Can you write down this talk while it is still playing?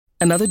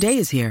Another day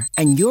is here,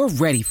 and you're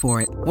ready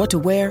for it. What to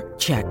wear?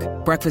 Check.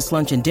 Breakfast,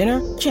 lunch, and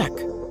dinner? Check.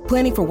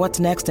 Planning for what's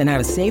next and how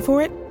to save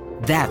for it?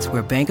 That's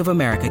where Bank of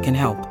America can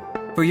help.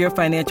 For your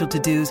financial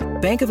to-dos,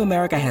 Bank of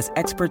America has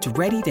experts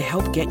ready to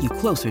help get you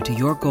closer to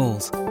your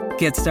goals.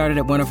 Get started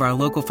at one of our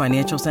local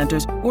financial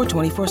centers or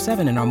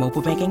 24/7 in our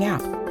mobile banking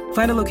app.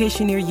 Find a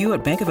location near you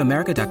at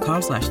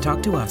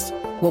bankofamerica.com/talktous.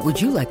 What would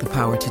you like the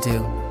power to do?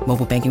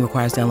 Mobile banking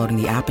requires downloading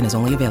the app and is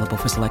only available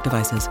for select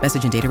devices.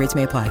 Message and data rates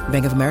may apply.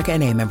 Bank of America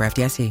N.A., member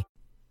FDIC.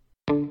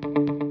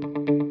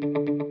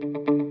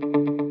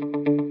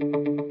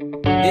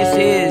 This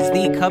is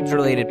the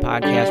Cubs-related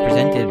podcast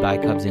presented by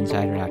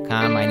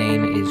CubsInsider.com. My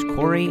name is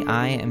Corey.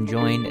 I am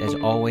joined, as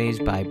always,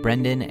 by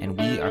Brendan, and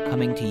we are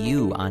coming to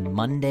you on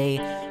Monday,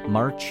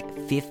 March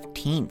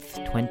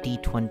 15th,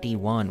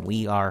 2021.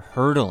 We are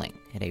hurtling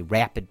at a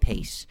rapid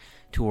pace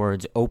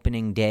towards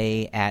opening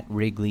day at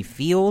Wrigley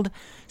Field.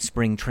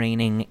 Spring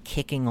training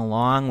kicking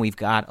along. We've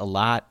got a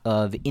lot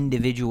of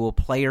individual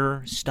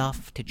player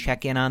stuff to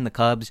check in on. The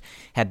Cubs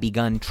have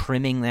begun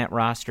trimming that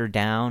roster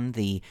down.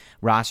 The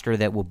roster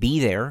that will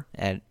be there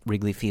at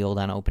Wrigley Field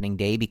on opening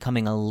day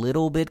becoming a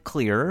little bit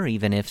clearer,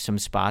 even if some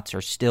spots are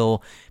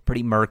still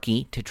pretty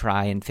murky to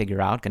try and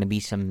figure out. Going to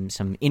be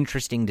some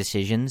interesting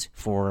decisions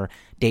for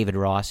David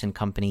Ross and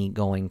company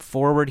going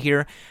forward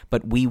here,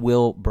 but we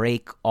will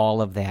break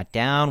all of that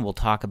down. We'll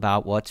talk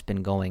about what's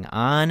been going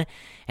on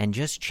and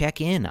just check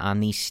in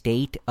on the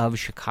state of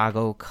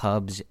Chicago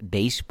Cubs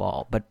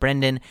baseball. But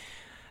Brendan,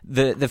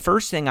 the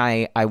first thing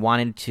I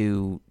wanted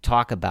to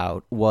talk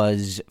about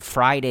was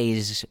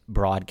Friday's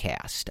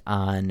broadcast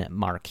on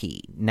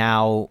Marquee.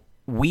 Now,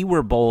 we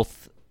were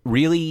both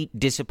really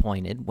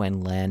disappointed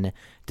when Len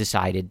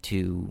decided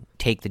to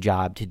take the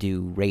job to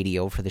do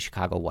radio for the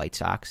Chicago White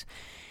Sox,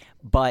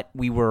 but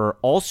we were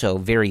also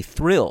very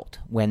thrilled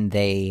when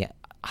they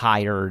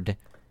hired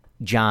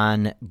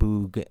John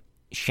Boog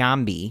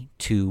Shelby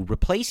to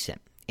replace him.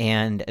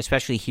 And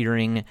especially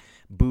hearing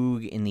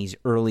Boog in these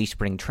early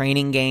spring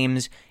training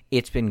games,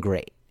 it's been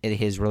great.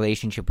 His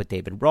relationship with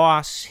David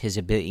Ross, his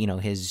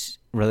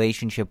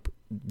relationship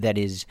that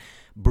is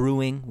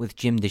brewing with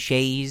Jim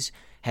DeShays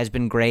has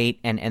been great,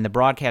 and the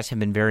broadcasts have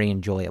been very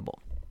enjoyable.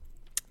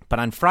 But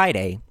on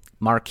Friday,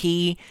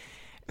 Marquee,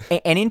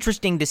 an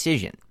interesting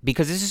decision,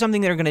 because this is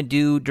something they're going to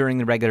do during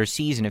the regular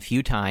season a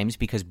few times,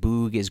 because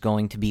Boog is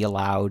going to be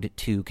allowed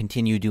to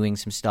continue doing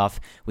some stuff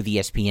with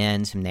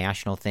ESPN, some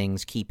national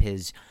things, keep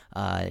his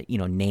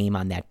name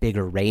on that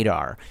bigger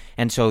radar.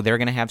 And so they're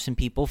going to have some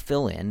people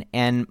fill in.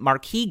 And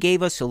Marquee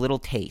gave us a little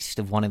taste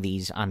of one of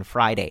these on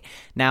Friday.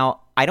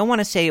 Now, I don't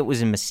want to say it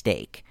was a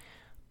mistake,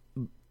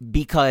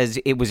 because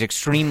it was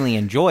extremely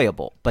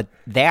enjoyable. But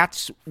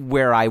that's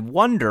where I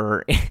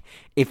wonder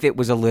if it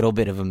was a little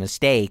bit of a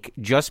mistake,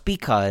 just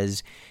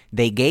because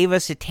they gave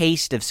us a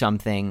taste of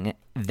something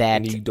that...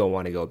 And you don't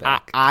want to go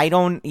back. I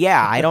don't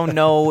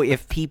know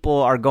if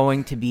people are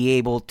going to be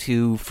able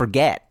to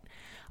forget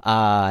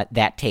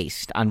that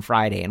taste on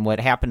Friday. And what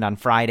happened on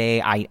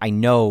Friday, I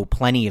know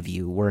plenty of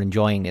you were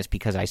enjoying this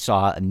because I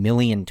saw a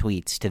million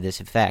tweets to this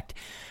effect.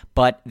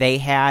 But they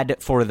had,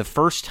 for the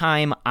first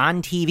time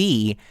on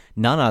TV,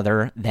 none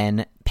other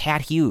than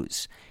Pat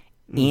Hughes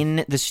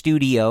in the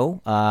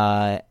studio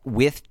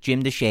with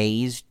Jim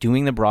DeShays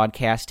doing the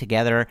broadcast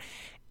together.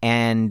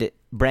 And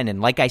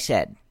Brendan, like I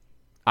said,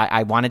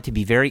 I wanted to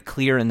be very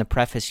clear in the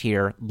preface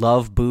here.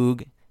 Love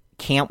Boog.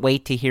 Can't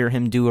wait to hear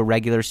him do a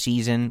regular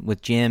season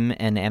with Jim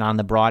and on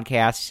the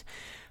broadcasts.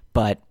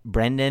 But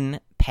Brendan,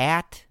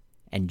 Pat,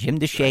 and Jim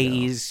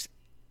DeShays,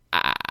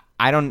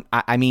 I don't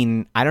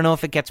know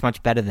if it gets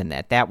much better than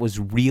that. That was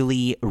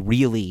really,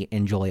 really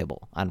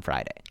enjoyable on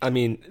Friday. I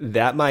mean,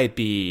 that might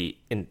be,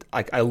 and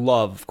I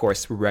love, of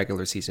course,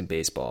 regular season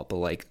baseball, but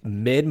like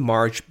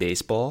mid-March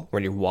baseball,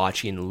 when you're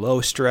watching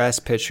low-stress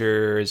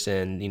pitchers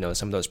and,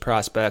 some of those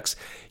prospects,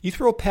 you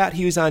throw Pat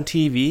Hughes on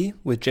TV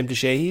with Jim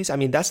DeShays, I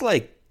mean, that's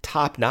like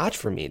top-notch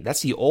for me.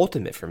 That's the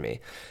ultimate for me.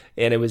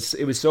 And it was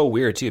so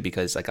weird, too,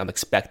 because like I'm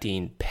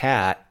expecting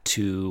Pat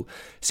to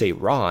say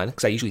Ron,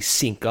 because I usually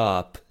sync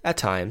up. At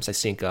times, I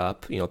sync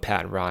up,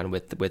 Pat and Ron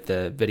with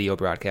the video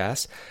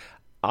broadcast.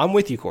 I'm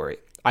with you, Corey.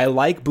 I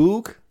like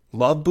Boog,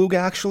 love Boog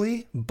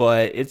actually,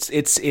 but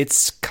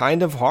it's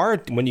kind of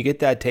hard when you get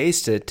that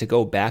taste to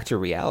go back to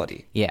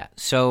reality. Yeah,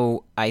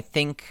 so I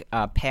think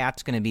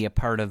Pat's going to be a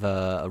part of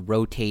a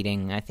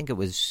rotating, I think it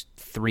was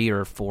 3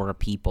 or 4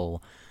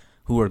 people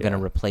who are going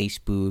to replace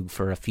Boog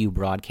for a few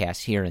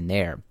broadcasts here and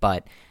there.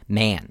 But,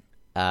 man,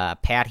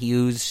 Pat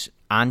Hughes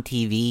on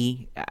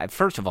TV,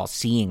 first of all,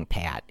 seeing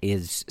Pat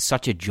is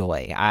such a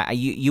joy.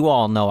 You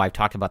all know, I've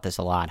talked about this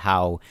a lot,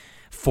 how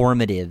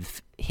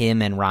formative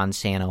him and Ron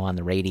Santo on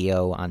the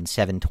radio on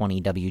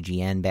 720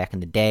 WGN back in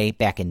the day,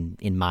 back in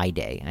my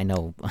day. I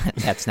know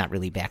that's not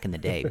really back in the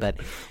day, but...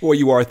 Well,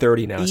 you are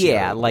 30 now. So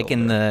yeah, like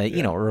in the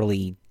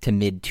early to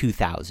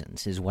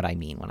mid-2000s is what I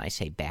mean when I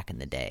say back in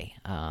the day.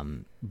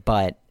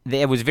 But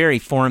it was very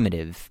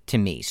formative to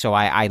me. So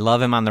I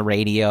love him on the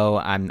radio.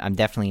 I'm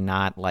definitely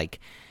not like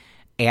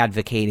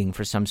advocating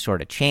for some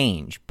sort of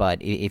change, but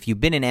if you've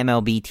been an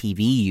MLB TV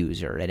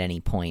user at any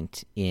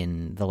point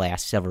in the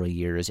last several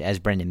years, as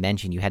Brendan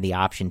mentioned, you had the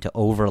option to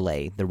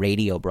overlay the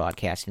radio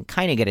broadcast and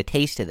kind of get a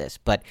taste of this.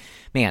 But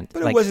man,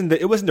 but it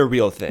wasn't a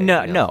real thing.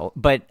 No.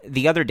 But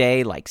the other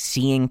day, like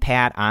seeing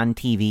Pat on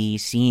TV,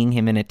 seeing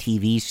him in a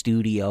TV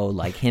studio,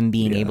 like him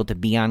being able to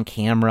be on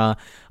camera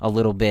a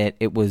little bit,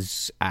 it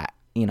was,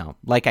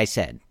 like I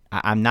said.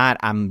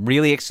 I'm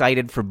really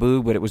excited for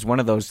Boog, but it was one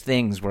of those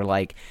things where,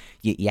 like,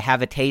 you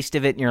have a taste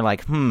of it and you're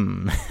like,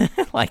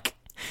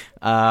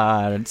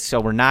 so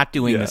we're not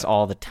doing this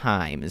all the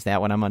time. Is that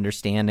what I'm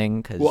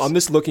understanding? Well, I'm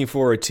just looking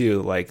forward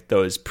to, like,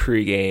 those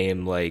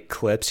pregame, like,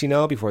 clips,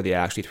 before they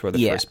actually throw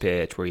the first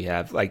pitch, where you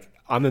have, like,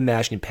 I'm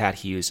imagining Pat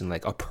Hughes in,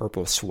 like, a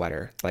purple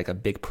sweater, like a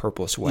big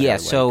purple sweater. Yeah,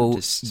 like, so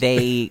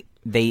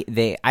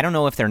They I don't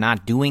know if they're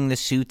not doing the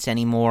suits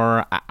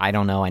anymore. I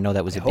don't know. I know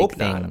that was a big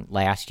thing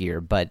last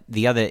year, but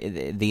the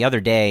other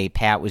day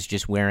Pat was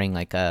just wearing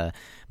like a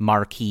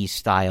marquee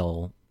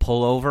style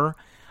pullover.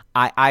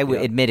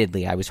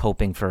 Admittedly, I was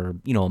hoping for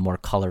a more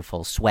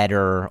colorful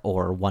sweater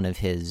or one of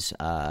his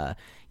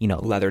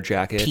leather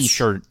jackets,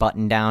 t-shirt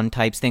button down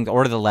types things,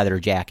 or the leather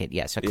jacket.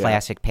 Yes, a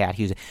classic Pat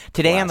Hughes.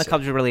 Today on the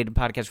Cubs related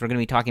podcast, we're going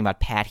to be talking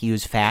about Pat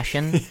Hughes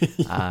fashion.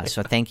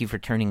 So thank you for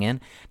tuning in.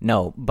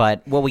 No,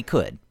 but we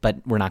could, but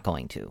we're not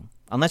going to,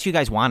 unless you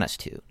guys want us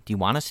to. Do you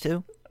want us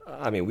to?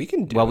 I mean, we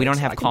can do Well, we don't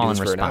have call and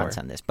response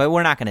on this, but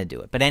we're not going to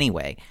do it. But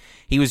anyway,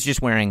 he was just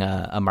wearing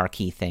a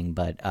marquee thing,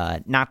 but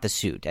not the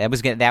suit.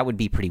 That would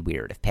be pretty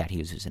weird if Pat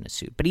Hughes was in a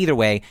suit. But either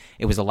way,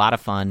 it was a lot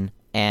of fun.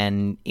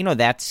 And,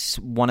 that's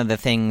one of the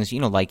things,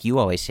 like you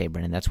always say,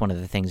 Brennan, that's one of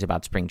the things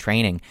about spring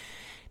training.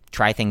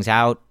 Try things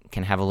out,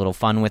 can have a little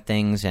fun with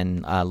things,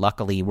 and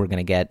luckily we're going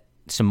to get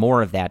some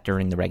more of that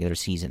during the regular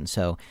season.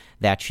 So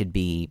that should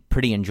be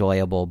pretty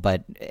enjoyable.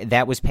 But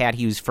that was Pat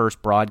Hughes'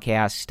 first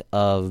broadcast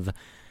of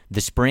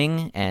the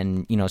spring,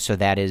 and so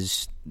that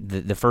is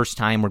the first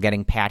time we're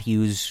getting Pat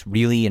Hughes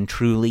really and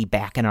truly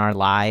back in our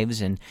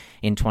lives and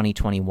in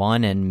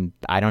 2021. And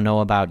I don't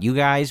know about you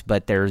guys,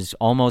 but there's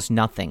almost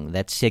nothing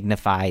that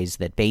signifies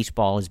that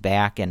baseball is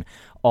back and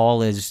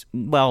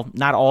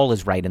not all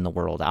is right in the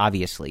world,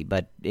 obviously,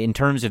 but in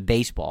terms of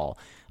baseball,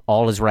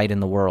 all is right in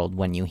the world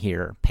when you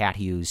hear Pat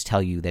Hughes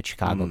tell you that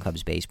Chicago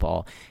Cubs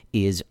baseball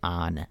is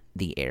on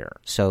the air.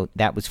 So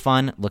that was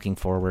fun. Looking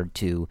forward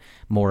to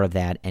more of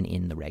that and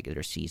in the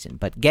regular season.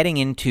 But getting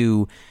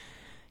into,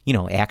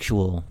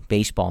 actual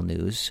baseball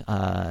news,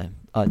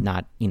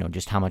 not,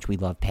 just how much we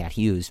love Pat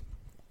Hughes.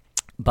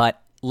 But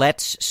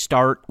let's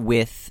start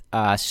with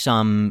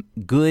some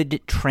good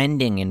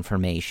trending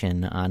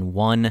information on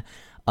one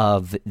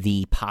of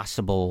the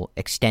possible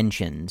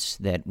extensions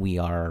that we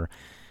are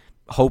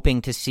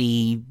hoping to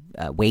see,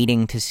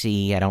 waiting to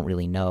see, I don't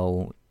really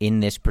know,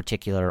 in this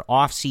particular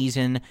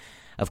offseason.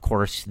 Of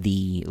course,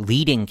 the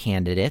leading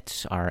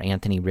candidates are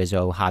Anthony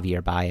Rizzo,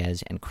 Javier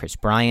Baez, and Chris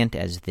Bryant,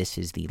 as this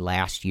is the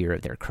last year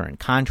of their current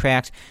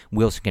contracts.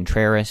 Wilson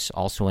Contreras,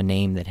 also a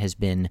name that has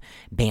been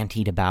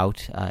bantied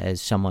about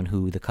as someone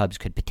who the Cubs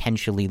could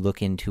potentially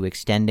look into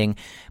extending.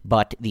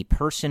 But the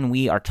person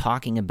we are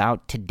talking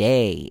about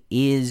today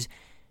is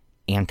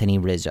Anthony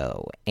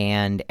Rizzo.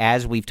 And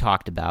as we've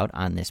talked about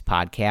on this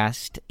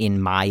podcast,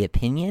 in my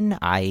opinion,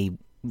 I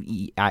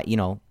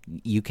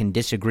you can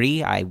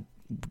disagree. I'm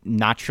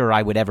not sure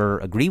I would ever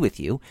agree with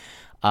you,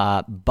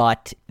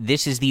 but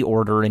this is the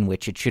order in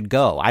which it should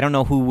go. I don't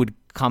know who would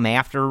come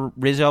after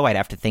Rizzo. I'd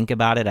have to think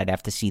about it. I'd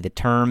have to see the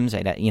terms.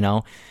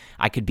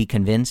 I could be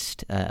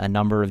convinced a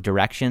number of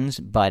directions,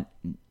 but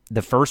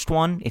the first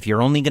one, if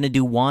you're only going to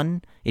do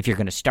one, if you're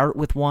going to start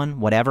with one,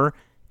 whatever,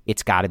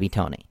 it's got to be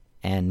Tony.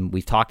 And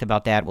we've talked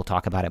about that. We'll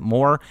talk about it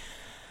more.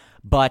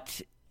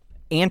 But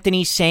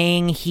Anthony's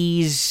saying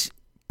he's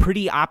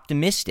pretty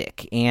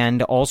optimistic,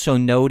 and also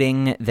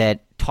noting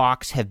that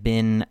talks have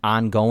been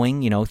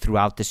ongoing,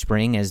 throughout the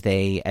spring as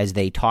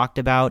they talked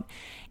about,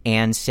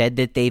 and said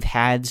that they've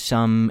had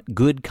some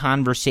good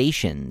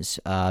conversations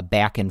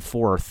back and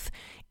forth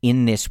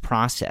in this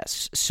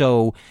process.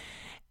 So,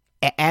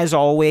 as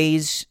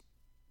always,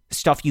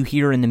 stuff you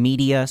hear in the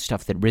media,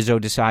 stuff that Rizzo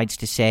decides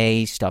to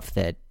say, stuff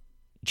that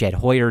Jed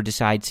Hoyer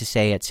decides to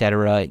say,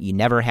 etc. You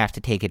never have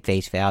to take at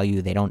face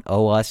value. They don't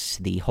owe us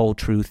the whole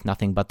truth,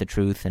 nothing but the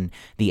truth, and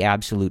the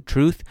absolute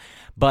truth.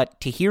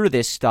 But to hear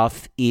this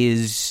stuff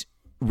is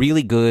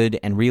really good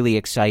and really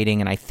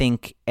exciting, and I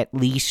think at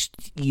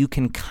least you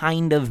can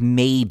kind of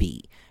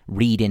maybe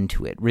read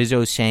into it.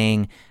 Rizzo's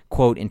saying,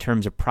 quote, in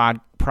terms of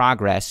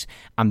progress,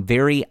 I'm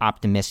very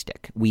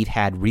optimistic. We've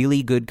had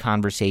really good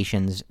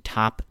conversations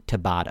top to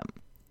bottom.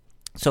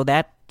 So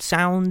that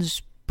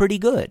sounds pretty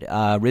good.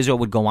 Rizzo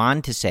would go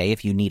on to say,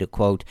 if you need a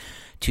quote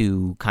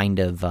to kind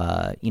of,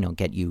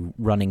 get you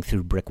running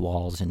through brick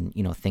walls and,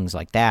 things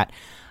like that,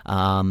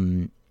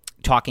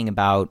 talking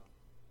about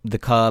the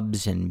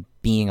Cubs and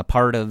being a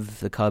part of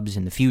the Cubs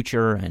in the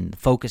future and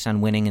focus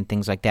on winning and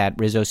things like that.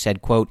 Rizzo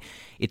said, quote,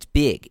 it's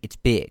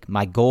big.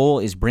 My goal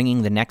is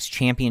bringing the next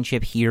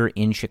championship here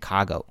in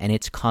Chicago, and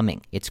it's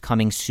coming. It's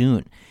coming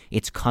soon.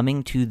 It's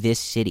coming to this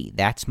city.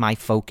 That's my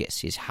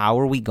focus, is how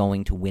are we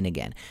going to win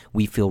again?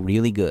 We feel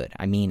really good.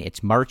 I mean,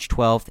 it's March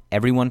 12th.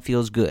 Everyone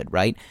feels good,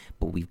 right?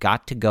 But we've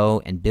got to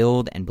go and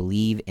build and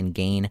believe and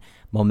gain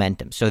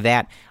momentum. So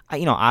that,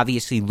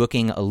 obviously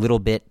looking a little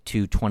bit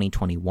to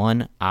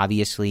 2021,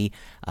 obviously,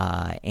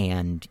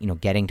 and,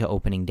 getting to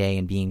opening day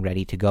and being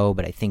ready to go.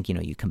 But I think,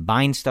 you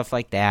combine stuff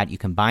like that. You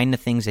combine the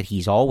things that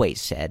he's always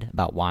said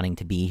about wanting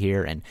to be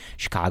here and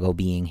Chicago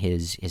being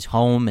his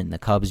home and the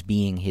Cubs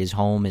being his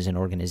home as an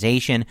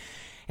organization.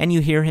 And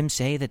you hear him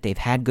say that they've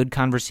had good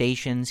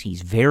conversations.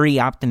 He's very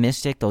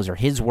optimistic. Those are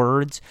his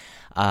words.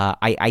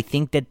 I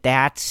think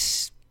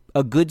that's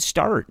a good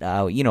start.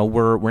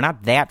 We're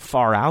not that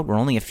far out. We're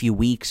only a few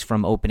weeks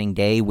from opening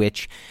day,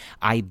 which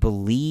I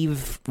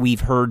believe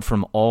we've heard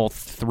from all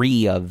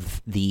three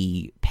of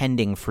the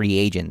pending free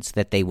agents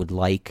that they would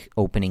like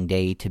opening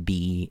day to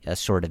be a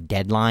sort of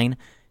deadline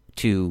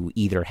to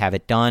either have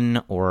it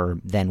done or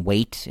then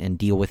wait and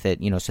deal with it,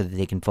 so that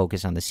they can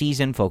focus on the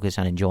season, focus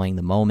on enjoying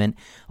the moment,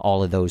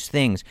 all of those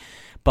things.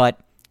 But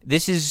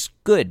this is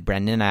good,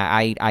 Brendan.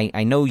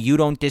 I know you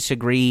don't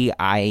disagree.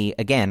 I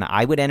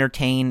would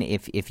entertain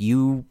if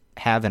you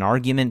have an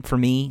argument for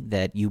me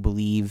that you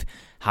believe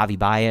Javi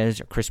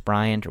Baez or Chris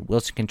Bryant or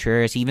Wilson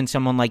Contreras, even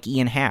someone like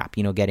Ian Happ,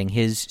 getting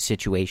his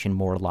situation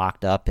more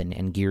locked up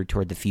and geared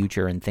toward the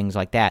future and things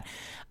like that.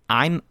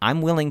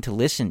 I'm willing to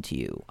listen to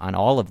you on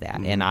all of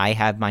that, and I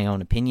have my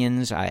own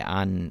opinions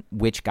on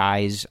which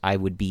guys I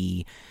would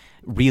be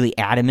really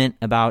adamant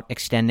about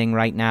extending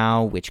right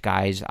now, which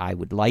guys I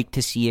would like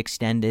to see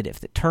extended if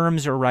the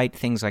terms are right,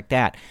 things like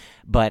that.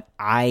 But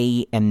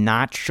I am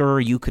not sure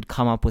you could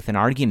come up with an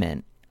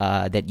argument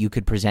that you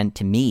could present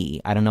to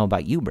me. I don't know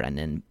about you,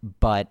 Brendan,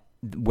 but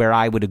where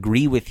I would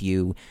agree with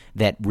you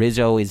that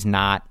Rizzo is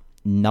not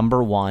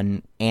number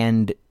one,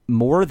 and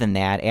more than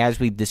that, as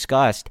we've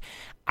discussed,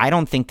 I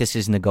don't think this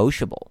is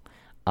negotiable.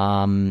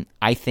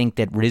 I think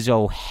that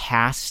Rizzo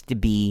has to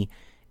be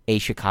a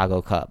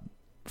Chicago Cub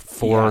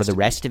for the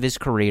rest of his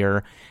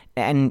career.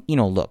 And,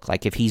 look,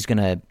 like if he's going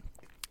to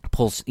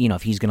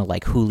if he's going to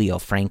like Julio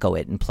Franco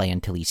it and play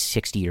until he's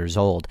 60 years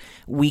old,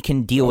 we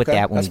can deal with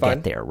that when we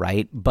get there,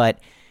 right? But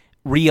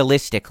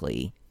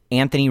realistically,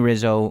 Anthony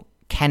Rizzo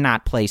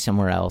cannot play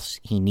somewhere else.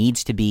 He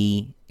needs to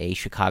be a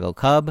Chicago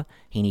Cub.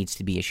 He needs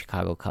to be a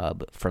Chicago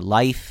Cub for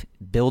life.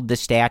 Build the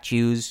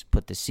statues,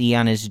 put the C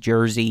on his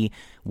jersey,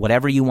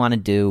 whatever you want to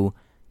do.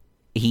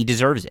 He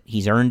deserves it.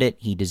 He's earned it.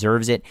 He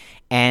deserves it.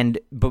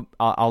 But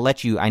I'll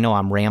let you. I know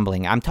I'm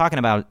rambling. I'm talking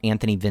about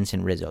Anthony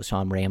Vincent Rizzo, so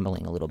I'm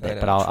rambling a little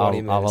bit. But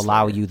I'll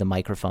allow you the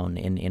microphone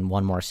in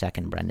one more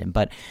second, Brendan.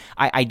 But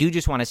I do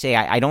just want to say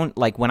I don't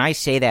like when I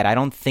say that. I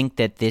don't think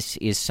that this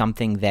is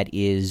something that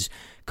is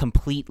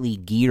completely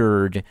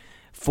geared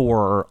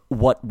for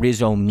what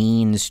Rizzo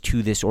means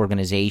to this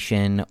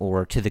organization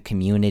or to the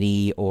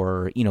community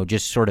or,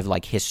 just sort of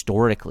like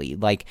historically.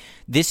 Like,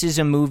 this is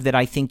a move that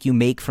I think you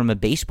make from a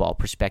baseball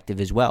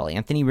perspective as well.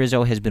 Anthony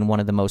Rizzo has been one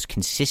of the most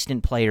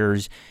consistent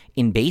players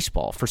in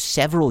baseball for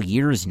several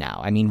years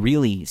now. I mean,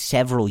 really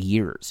several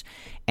years.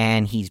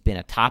 And he's been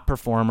a top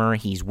performer.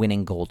 He's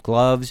winning Gold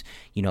Gloves.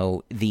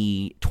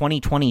 The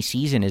 2020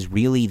 season is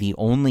really the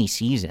only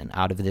season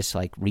out of this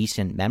like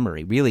recent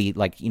memory, really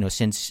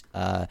since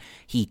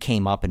he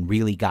came up and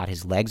really got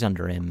his legs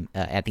under him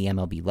at the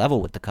MLB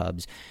level with the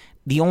Cubs.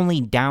 The only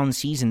down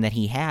season that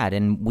he had,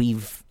 and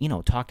we've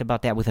talked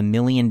about that with a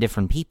million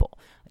different people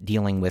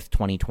dealing with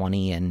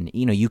 2020, and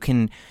you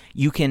can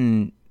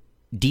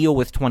deal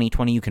with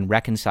 2020, you can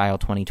reconcile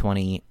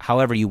 2020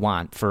 however you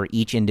want for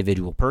each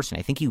individual person.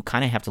 I think you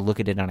kind of have to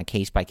look at it on a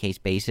case-by-case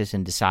basis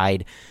and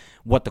decide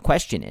what the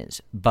question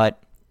is.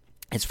 But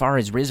as far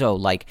as Rizzo,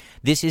 like,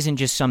 this isn't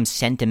just some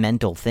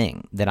sentimental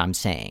thing that I'm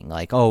saying.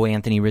 Like, oh,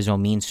 Anthony Rizzo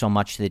means so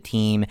much to the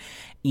team.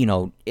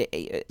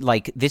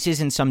 Like, this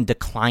isn't some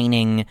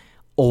declining,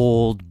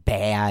 old,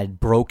 bad,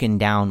 broken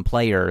down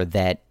player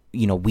that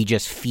we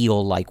just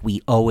feel like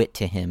we owe it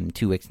to him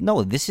to.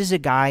 No, this is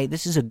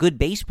a good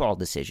baseball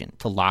decision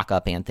to lock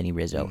up Anthony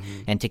Rizzo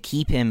and to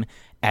keep him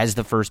as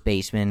the first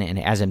baseman and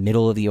as a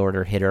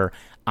middle-of-the-order hitter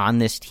on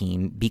this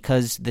team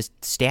because the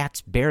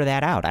stats bear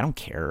that out. I don't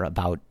care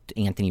about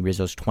Anthony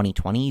Rizzo's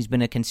 2020. He's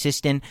been a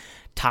consistent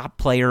top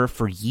player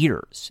for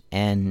years.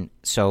 And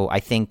so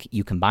I think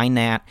you combine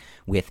that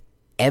with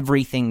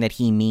everything that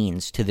he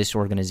means to this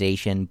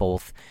organization,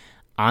 both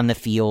on the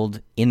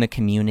field, in the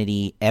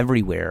community,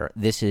 everywhere.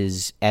 This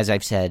is, as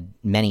I've said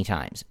many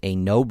times, a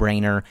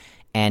no-brainer.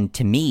 And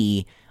to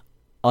me,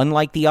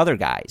 unlike the other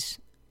guys,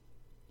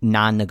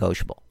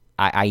 non-negotiable.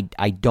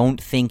 I don't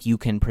think you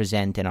can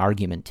present an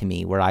argument to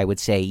me where I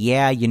would say,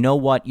 yeah, you know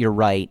what, you're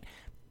right,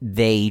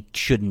 they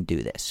shouldn't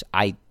do this.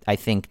 I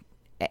think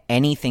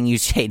anything you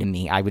say to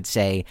me, I would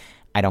say,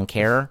 I don't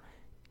care.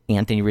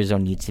 Anthony Rizzo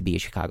needs to be a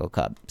Chicago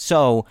Cub.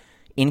 So,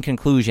 in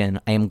conclusion,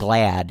 I am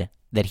glad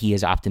that he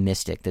is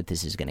optimistic that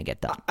this is going to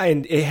get done.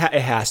 And it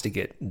has to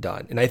get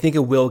done. And I think it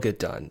will get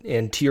done.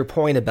 And to your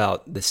point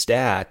about the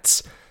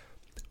stats,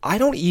 I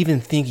don't even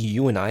think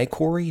you and I,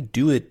 Corey,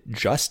 do it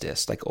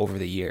justice like over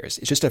the years.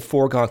 It's just a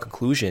foregone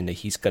conclusion that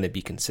he's going to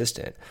be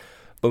consistent.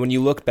 But when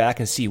you look back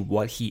and see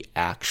what he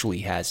actually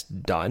has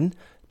done,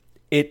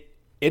 it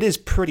is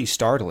pretty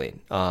startling,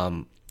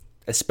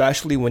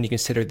 especially when you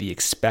consider the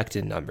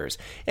expected numbers.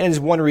 And it's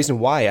one reason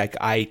why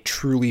I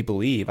truly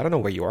believe, I don't know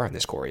where you are on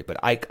this, Corey, but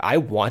I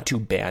want to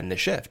ban the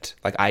shift.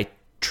 Like, I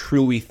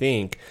truly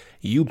think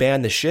you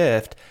ban the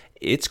shift,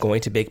 it's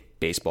going to make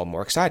baseball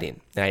more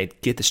exciting. And I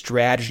get the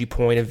strategy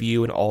point of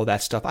view and all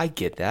that stuff. I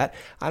get that.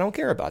 I don't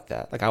care about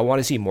that. Like, I want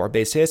to see more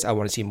base hits. I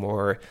want to see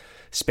more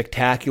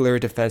spectacular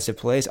defensive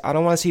plays. I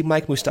don't want to see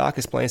Mike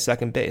Moustakas playing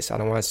second base. I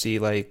don't want to see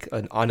like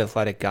an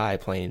unathletic guy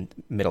playing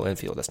middle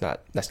infield. That's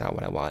not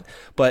what I want.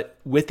 But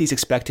with these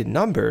expected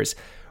numbers,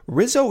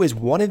 Rizzo is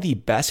one of the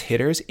best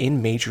hitters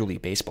in Major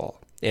League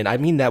Baseball. And I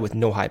mean that with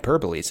no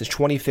hyperbole. Since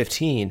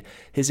 2015,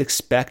 his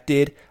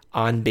expected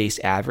on-base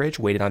average,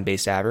 weighted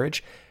on-base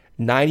average,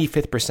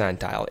 95th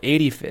percentile,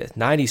 85th,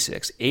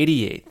 96th,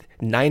 88th,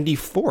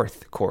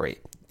 94th, Corey.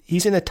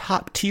 He's in the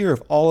top tier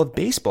of all of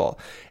baseball.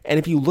 And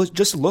if you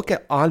look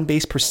at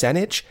on-base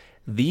percentage,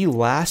 the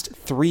last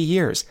 3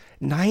 years,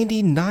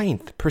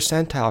 99th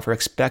percentile for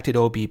expected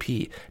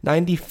OBP,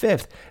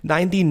 95th,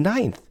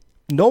 99th.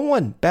 No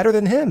one better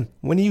than him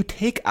when you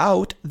take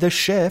out the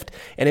shift,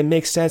 and it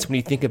makes sense when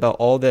you think about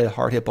all the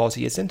hard hit balls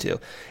he gets into.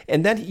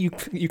 And then you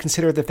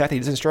consider the fact that he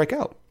doesn't strike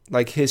out.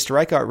 Like, his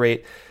strikeout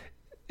rate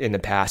in the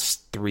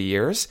past 3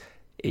 years,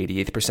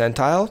 88th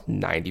percentile,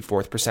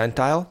 94th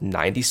percentile,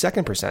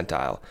 92nd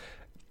percentile.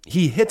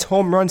 He hits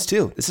home runs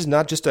too. This is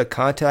not just a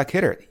contact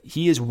hitter.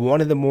 He is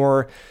one of the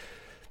more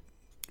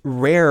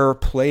rare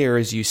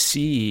players you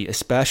see,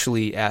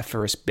 especially at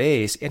first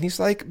base. And he's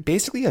like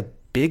basically a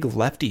big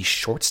lefty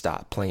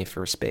shortstop playing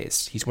first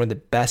base. He's one of the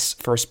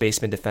best first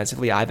basemen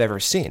defensively I've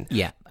ever seen.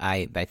 Yeah,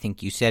 I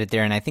think you said it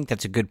there, and I think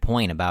that's a good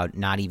point about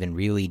not even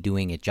really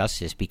doing it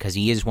justice, because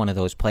he is one of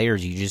those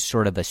players you just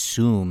sort of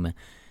assume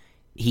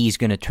he's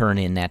going to turn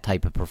in that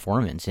type of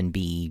performance and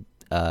be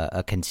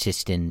a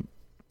consistent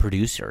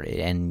producer.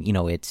 And, you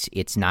know,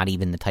 it's not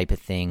even the type of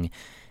thing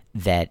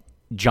that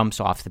jumps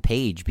off the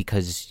page,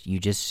 because you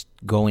just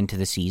go into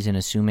the season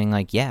assuming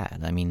like, yeah,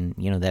 I mean,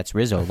 you know, that's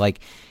Rizzo.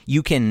 Like,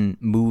 you can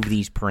move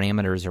these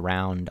parameters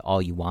around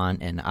all you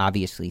want, and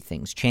obviously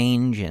things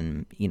change,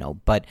 and, you know,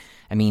 but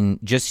I mean,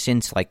 just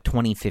since like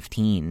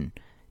 2015,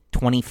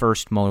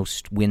 21st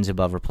most wins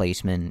above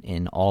replacement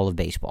in all of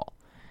baseball.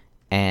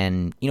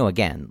 And, you know,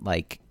 again,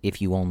 like,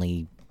 if you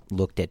only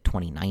looked at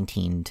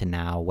 2019 to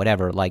now,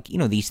 whatever, like, you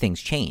know, these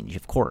things change,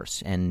 of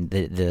course, and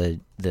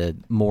the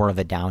more of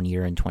a down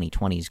year in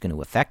 2020 is going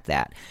to affect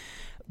that.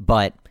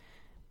 But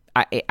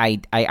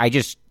I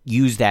just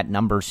use that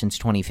number since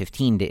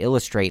 2015 to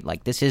illustrate,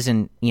 like, this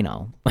isn't, you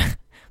know,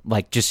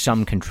 like just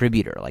some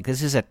contributor. Like,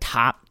 this is a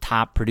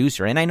top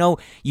producer. And I know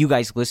you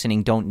guys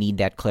listening don't need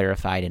that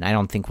clarified, and I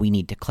don't think we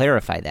need to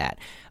clarify that.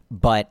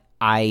 But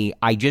I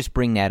just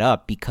bring that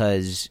up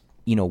because,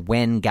 you know,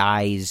 when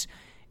guys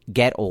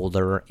get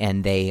older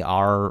and they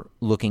are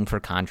looking for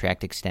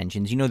contract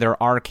extensions, you know,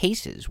 there are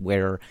cases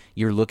where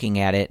you're looking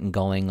at it and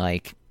going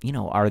like, you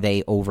know, are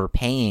they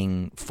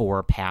overpaying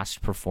for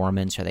past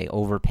performance? Are they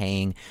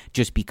overpaying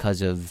just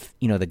because of,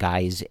 you know, the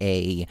guy's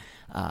a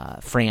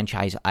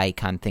franchise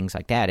icon, things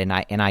like that? And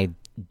I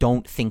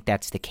don't think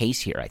that's the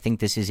case here. I think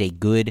this is a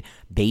good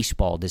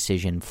baseball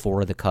decision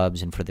for the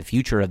Cubs and for the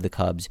future of the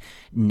Cubs,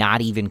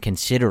 not even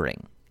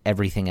considering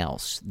everything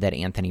else that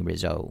Anthony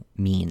Rizzo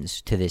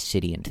means to this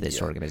city and to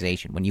this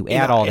organization. When you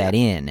add all that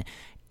in,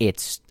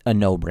 it's a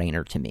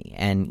no-brainer to me.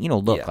 And, you know,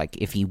 look, like,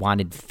 if he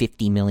wanted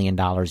 $50 million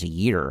a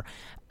year,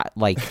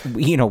 like,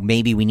 you know,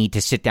 maybe we need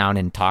to sit down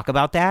and talk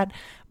about that.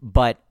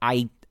 But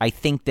I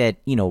think that,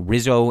 you know,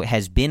 Rizzo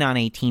has been on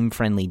a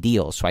team-friendly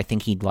deal, so I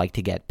think he'd like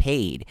to get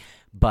paid.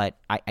 But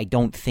I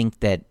don't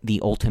think that the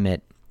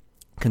ultimate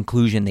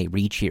conclusion they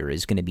reach here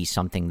is going to be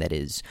something that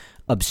is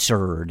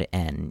absurd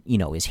and, you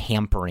know, is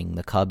hampering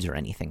the Cubs or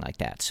anything like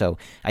that. So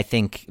I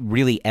think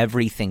really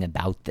everything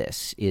about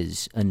this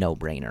is a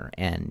no-brainer,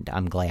 and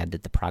I'm glad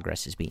that the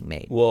progress is being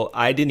made. Well,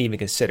 I didn't even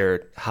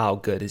consider how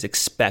good his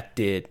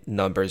expected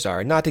numbers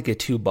are. Not to get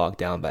too bogged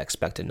down by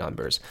expected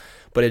numbers,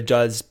 but it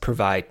does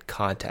provide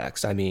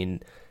context. I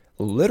mean,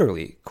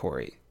 literally,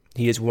 Corey,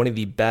 he is one of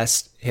the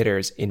best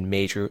hitters in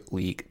Major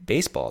League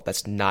Baseball.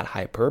 That's not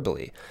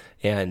hyperbole.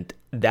 And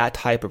that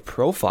type of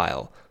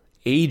profile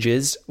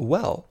ages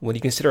well. When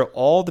you consider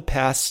all the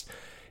past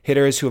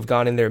hitters who have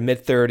gone in their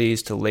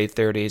mid-30s to late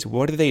 30s,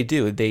 what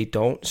do? They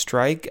don't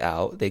strike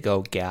out. They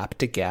go gap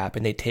to gap,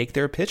 and they take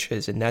their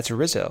pitches, and that's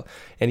Rizzo.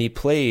 And he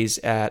plays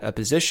at a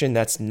position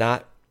that's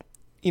not,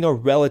 you know,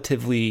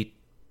 relatively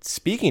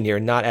speaking here,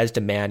 not as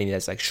demanding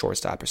as like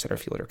shortstop or center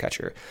fielder,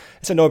 catcher.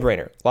 It's a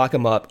no-brainer. Lock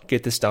him up,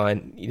 get this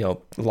done.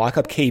 Lock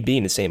up KB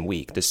in the same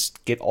week.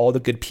 Just get all the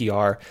good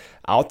PR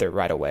out there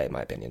right away, in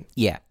my opinion.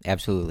 Yeah,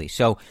 absolutely.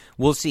 So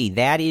we'll see.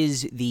 That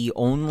is the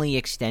only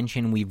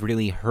extension we've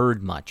really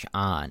heard much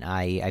on.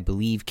 I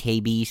believe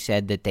KB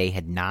said that they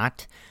had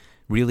not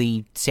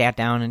really sat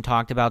down and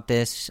talked about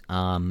this.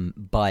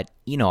 But,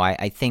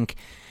 I think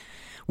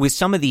with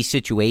some of these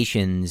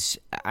situations,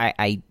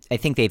 I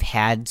think they've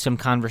had some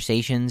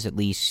conversations, at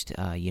least,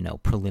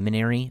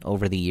 preliminary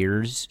over the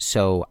years.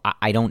 So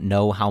I don't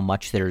know how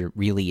much there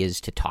really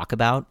is to talk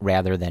about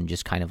rather than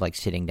just kind of like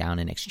sitting down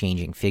and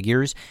exchanging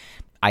figures.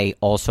 I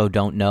also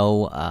don't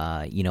know,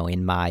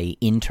 in my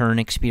intern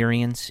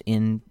experience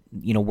in,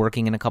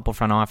 working in a couple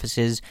front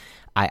offices,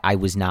 I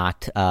was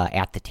not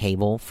at the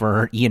table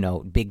for,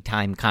 big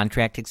time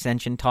contract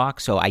extension talk.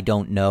 So I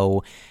don't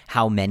know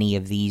how many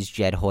of these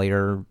Jed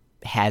Hoyer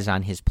has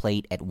on his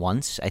plate at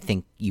once. I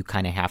think you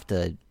kind of have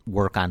to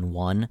work on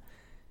one,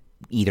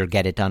 either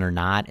get it done or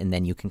not, and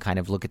then you can kind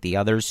of look at the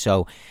others.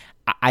 So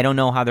I don't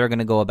know how they're going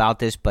to go about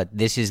this, but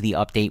this is the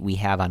update we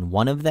have on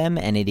one of them,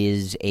 and it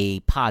is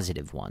a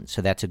positive one.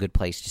 So that's a good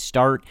place to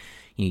start.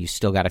 You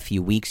still got a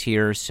few weeks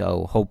here,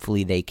 so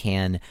hopefully they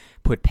can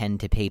put pen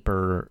to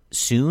paper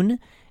soon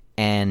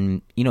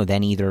and,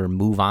 then either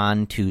move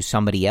on to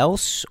somebody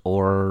else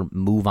or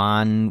move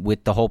on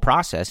with the whole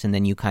process, and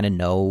then you kind of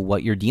know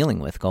what you're dealing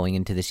with going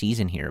into the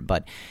season here.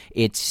 But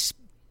it's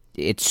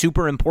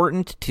super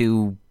important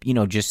to,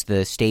 just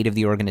the state of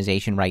the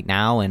organization right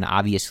now and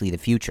obviously the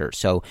future.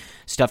 So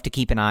stuff to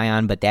keep an eye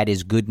on, but that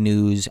is good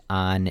news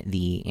on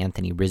the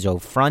Anthony Rizzo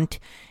front.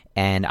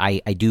 And I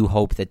do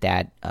hope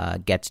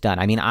that gets done.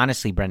 I mean,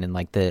 honestly, Brendan,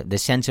 like the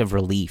sense of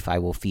relief I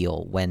will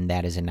feel when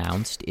that is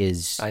announced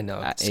is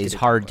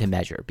hard to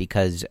measure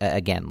because,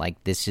 again,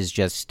 like this is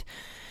just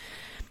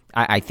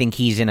I think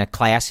he's in a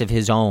class of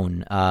his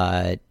own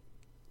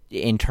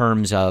in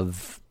terms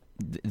of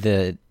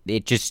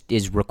it just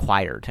is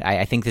required.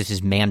 I think this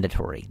is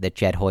mandatory that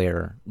Jed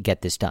Hoyer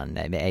get this done.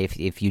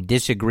 If you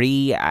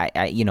disagree,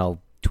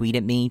 tweet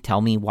at me, tell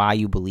me why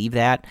you believe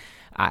that.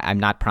 I'm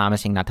not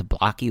promising not to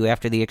block you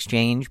after the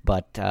exchange,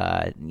 but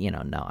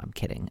no, I'm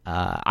kidding.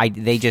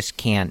 They just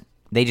can't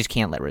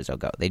let Rizzo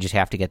go. They just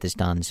have to get this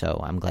done. So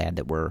I'm glad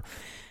that we're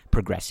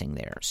progressing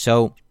there.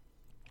 So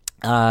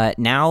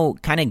now,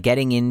 kind of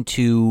getting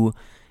into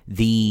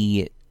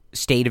the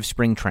state of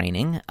spring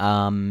training,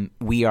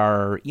 we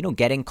are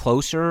getting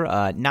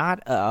closer.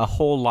 Not a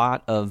whole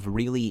lot of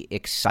really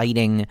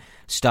exciting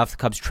stuff. The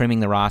Cubs trimming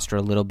the roster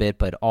a little bit,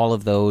 but all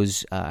of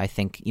those I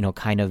think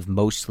kind of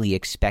mostly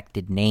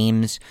expected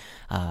names.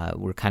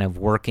 We're kind of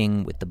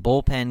working with the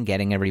bullpen,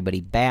 getting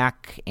everybody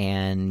back,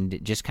 and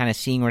just kind of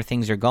seeing where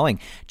things are going.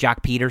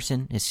 Jock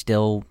Peterson is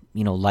still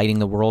lighting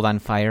the world on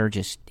fire,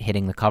 just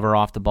hitting the cover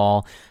off the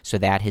ball. So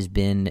that has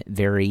been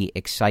very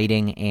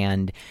exciting.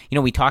 And,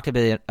 we talked a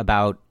bit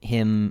about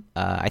him,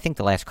 I think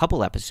the last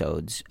couple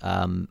episodes.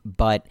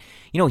 But,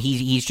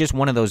 he's just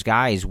one of those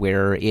guys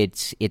where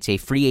it's a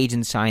free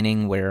agent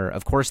signing where,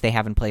 of course, they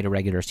haven't played a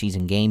regular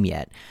season game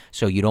yet.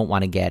 So you don't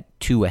want to get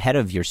too ahead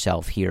of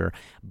yourself here.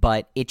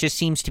 But it just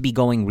seems to be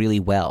going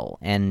really well.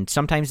 And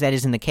sometimes that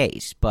isn't the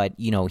case. But,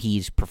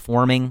 he's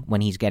performing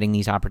when he's getting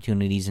these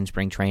opportunities in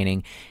spring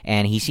training.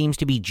 And he seems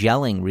to be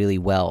gelling really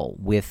well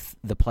with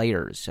the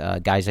players.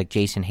 Guys like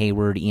Jason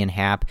Hayward, Ian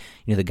Happ,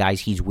 the guys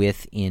he's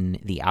with in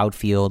the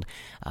outfield.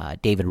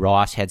 David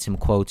Ross had some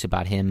quotes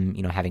about him,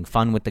 having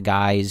fun with the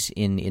guys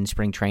in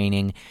spring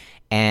training.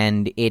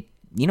 And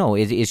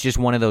it's just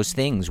one of those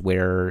things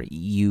where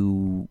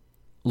you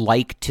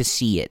like to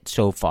see it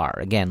so far.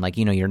 Again,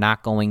 you're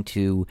not going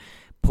to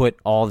put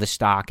all the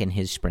stock in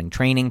his spring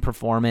training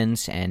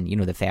performance and,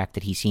 the fact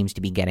that he seems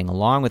to be getting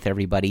along with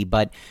everybody.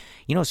 But,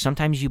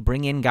 sometimes you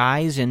bring in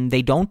guys and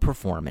they don't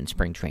perform in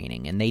spring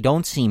training and they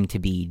don't seem to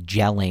be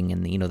gelling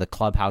and, the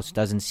clubhouse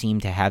doesn't seem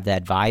to have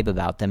that vibe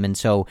about them. And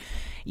so,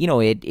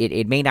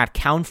 it may not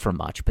count for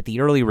much, but the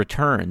early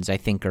returns, I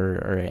think,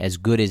 are as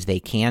good as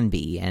they can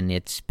be. And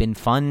it's been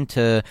fun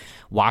to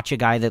watch a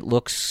guy that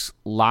looks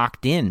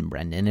locked in,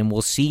 Brendan, and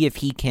we'll see if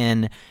he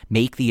can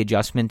make the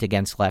adjustment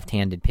against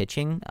left-handed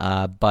pitching.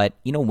 But,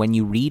 when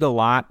you read a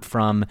lot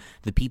from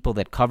the people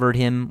that covered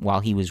him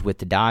while he was with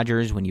the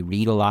Dodgers, when you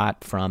read a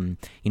lot from,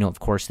 of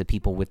course, the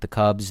people with the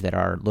Cubs that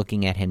are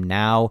looking at him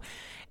now,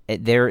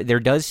 there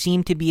does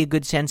seem to be a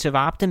good sense of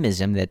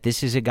optimism that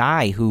this is a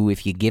guy who,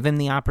 if you give him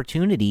the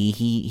opportunity,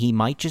 he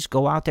might just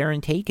go out there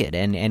and take it.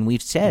 And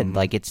we've said,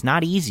 it's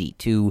not easy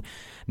to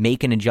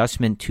make an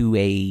adjustment to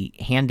a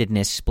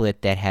handedness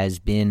split that has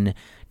been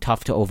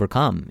tough to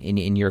overcome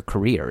in your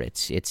career.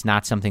 It's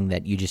not something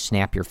that you just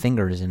snap your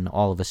fingers and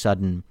all of a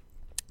sudden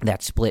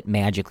that split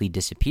magically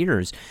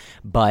disappears.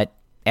 But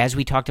as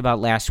we talked about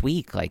last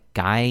week,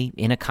 guy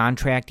in a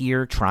contract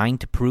year trying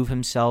to prove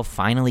himself,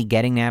 finally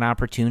getting that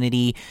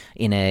opportunity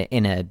in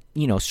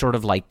a sort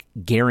of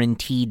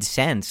guaranteed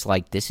sense.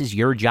 This is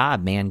your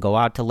job, man. Go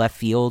out to left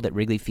field at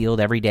Wrigley Field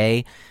every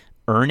day,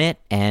 earn it,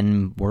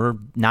 and we're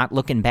not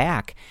looking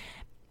back.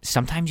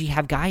 sometimes you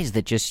have guys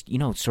that just,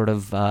 sort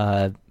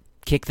of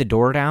kick the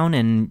door down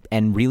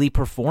and really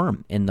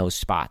perform in those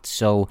spots.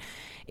 So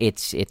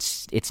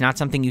it's not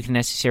something you can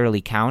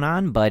necessarily count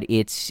on, but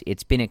it's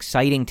been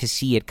exciting to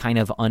see it kind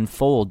of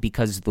unfold,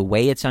 because the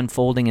way it's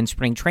unfolding in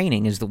spring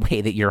training is the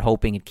way that you're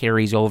hoping it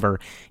carries over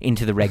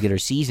into the regular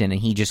season. And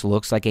he just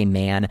looks like a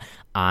man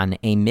on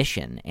a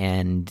mission.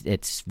 And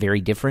it's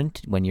very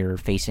different when you're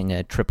facing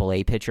a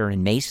AAA pitcher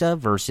in Mesa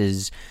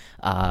versus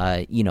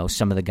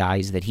some of the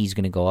guys that he's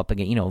going to go up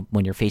against.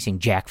 When you're facing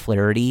Jack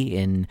Flaherty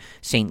in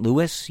St.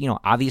 Louis,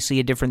 obviously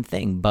a different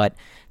thing. But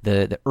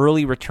the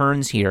early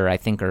returns here, I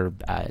think,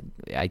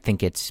 I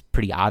think it's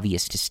pretty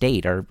obvious to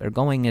state, are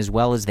going as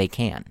well as they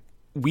can.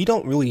 We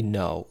don't really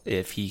know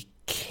if he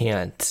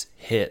can't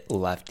hit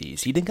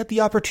lefties. He didn't get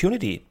the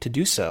opportunity to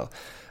do so.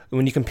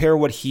 When you compare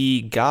what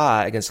he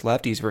got against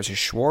lefties versus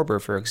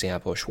Schwarber, for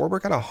example,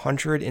 Schwarber got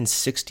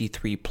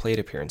 163 plate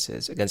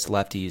appearances against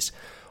lefties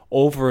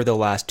over the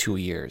last 2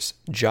 years.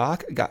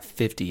 Jock got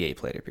 58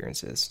 plate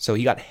appearances. So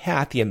he got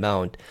half the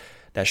amount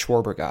that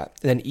Schwarber got.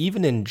 And then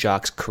even in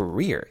Jock's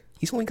career,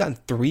 he's only gotten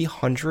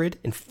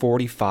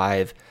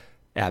 345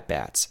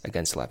 at-bats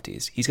against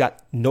lefties. He's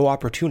got no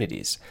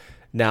opportunities.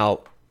 Now,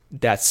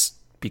 that's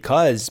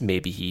because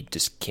maybe he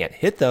just can't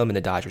hit them and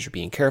the Dodgers are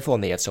being careful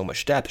and they have so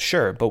much depth,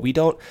 sure, but we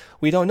don't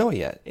know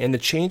yet. And the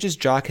changes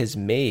Jock has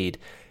made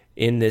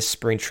in this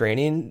spring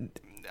training,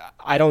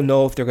 I don't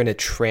know if they're going to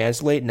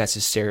translate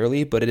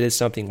necessarily, but it is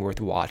something worth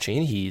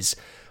watching. He's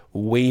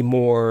way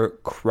more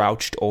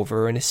crouched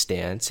over in his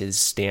stance. His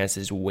stance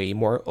is way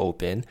more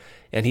open,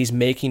 and he's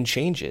making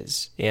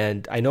changes.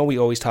 And I know we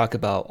always talk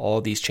about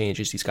all these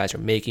changes these guys are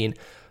making.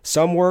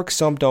 Some work,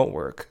 some don't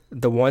work.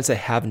 The ones that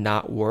have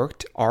not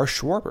worked are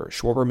Schwarber.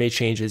 Schwarber made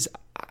changes,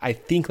 I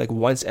think, like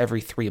once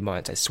every 3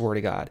 months. I swear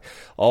to God.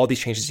 All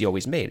these changes he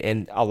always made,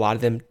 and a lot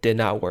of them did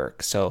not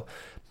work. So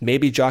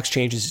maybe Jock's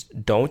changes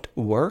don't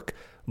work,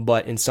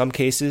 but in some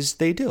cases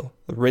they do.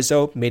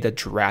 Rizzo made a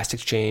drastic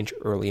change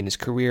early in his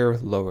career,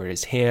 lowered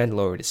his hand,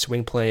 lowered his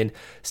swing plane,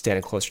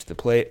 standing closer to the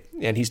plate,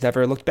 and he's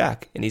never looked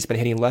back. And he's been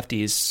hitting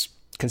lefties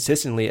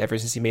consistently ever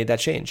since he made that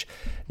change.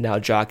 Now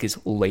Jock is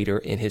later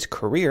in his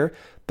career,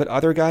 but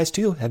other guys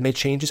too have made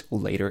changes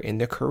later in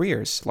their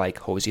careers, like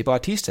Jose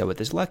Bautista with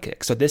his leg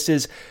kick. So this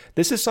is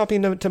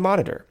something to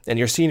monitor, and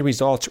you're seeing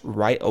results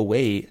right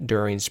away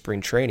during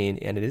spring training,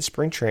 and it is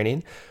spring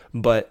training,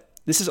 but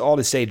this is all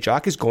to say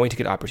Jock is going to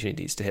get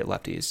opportunities to hit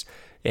lefties,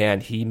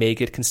 and he may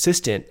get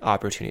consistent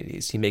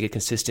opportunities. He may get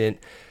consistent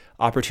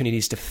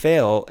opportunities to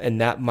fail, and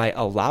that might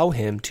allow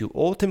him to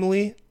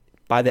ultimately,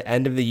 by the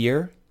end of the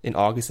year, in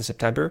August and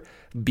September,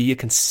 be a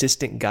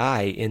consistent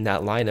guy in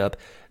that lineup,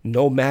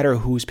 no matter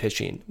who's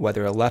pitching,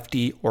 whether a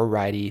lefty or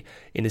righty,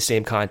 in the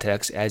same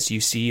context as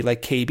you see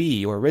like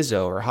KB or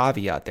Rizzo or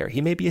Javi out there.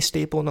 He may be a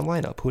staple in the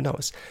lineup. Who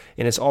knows?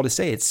 And it's all to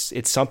say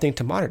it's something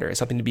to monitor. It's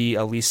something to be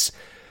at least,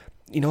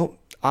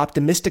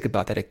 optimistic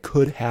about, that it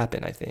could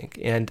happen, I think.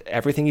 And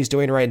everything he's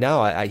doing right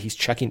now, he's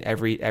checking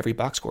every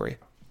box score.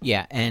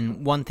 Yeah,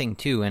 and one thing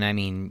too, and I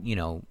mean,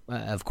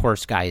 of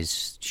course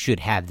guys should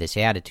have this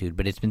attitude,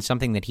 but it's been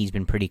something that he's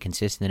been pretty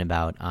consistent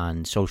about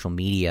on social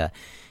media,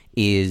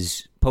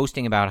 is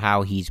posting about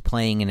how he's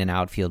playing in an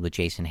outfield with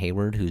Jason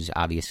Hayward, who's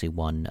obviously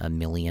won 1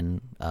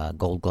 million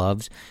Gold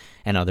Gloves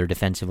and other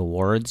defensive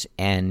awards,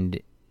 and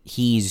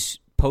he's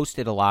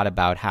posted a lot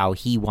about how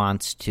he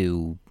wants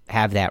to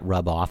have that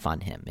rub off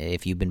on him.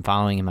 If you've been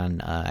following him on,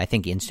 I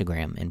think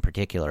Instagram in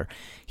particular,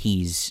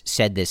 he's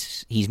said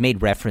this, he's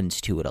made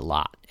reference to it a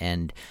lot.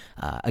 And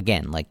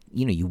again,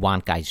 you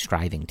want guys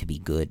striving to be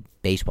good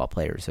baseball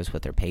players. That's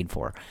what they're paid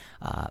for.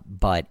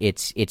 But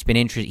it's been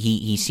interesting.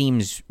 He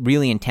seems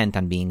really intent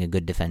on being a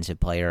good defensive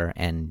player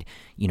and,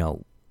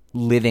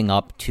 living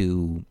up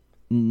to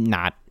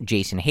not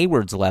Jason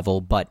Hayward's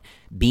level, but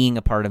being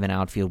a part of an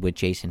outfield with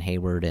Jason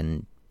Hayward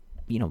and,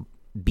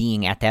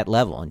 being at that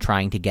level and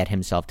trying to get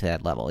himself to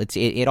that level.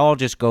 It all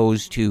just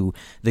goes to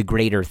the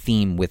greater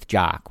theme with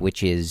Jock,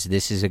 which is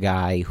this is a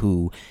guy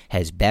who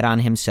has bet on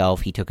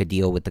himself. He took a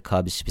deal with the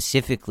Cubs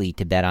specifically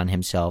to bet on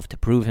himself, to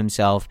prove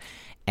himself,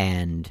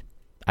 and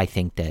I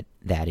think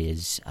that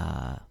is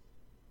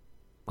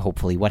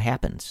hopefully what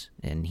happens,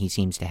 and he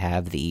seems to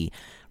have the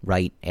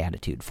right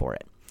attitude for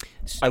it.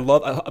 I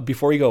love,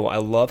 before you go, I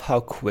love how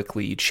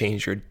quickly you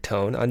change your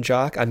tone on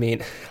Jock. I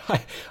mean,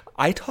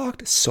 I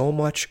talked so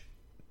much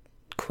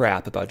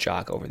crap about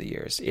Jock over the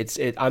years.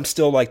 I'm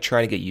still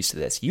trying to get used to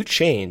this. You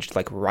changed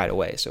right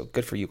away, so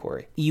good for you,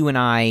 Corey. You and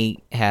I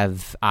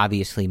have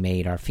obviously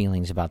made our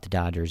feelings about the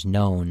Dodgers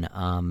known,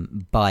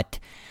 but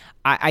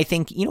I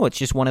think it's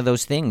just one of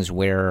those things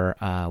where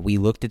we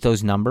looked at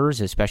those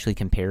numbers, especially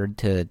compared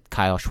to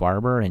Kyle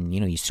Schwarber, and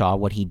you saw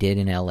what he did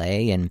in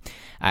LA, and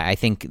I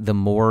think the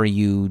more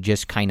you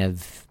just kind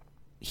of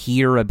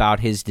hear about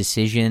his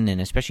decision, and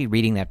especially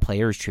reading that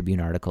Players Tribune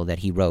article that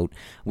he wrote,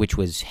 which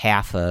was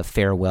half a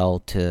farewell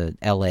to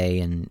LA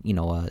and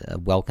a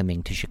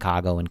welcoming to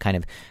Chicago, and kind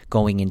of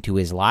going into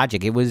his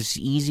logic, it was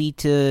easy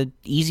to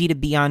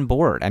be on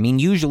board. I mean,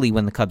 usually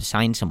when the Cubs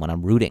sign someone,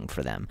 I'm rooting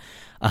for them,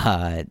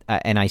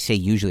 and I say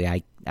usually,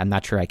 I I'm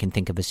not sure I can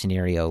think of a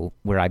scenario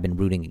where I've been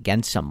rooting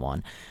against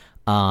someone.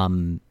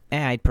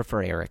 I'd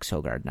prefer Eric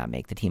Sogard not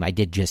make the team. I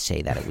did just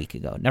say that a week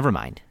ago. Never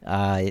mind.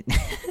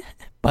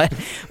 But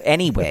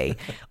anyway,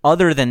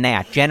 other than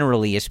that,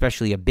 generally,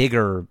 especially a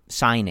bigger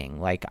signing,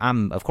 like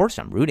of course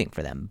I'm rooting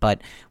for them.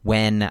 But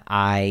when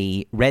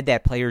I read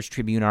that Players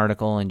Tribune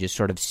article and just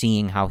sort of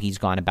seeing how he's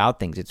gone about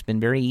things, it's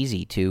been very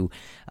easy to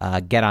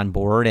get on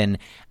board. And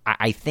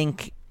I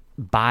think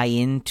buy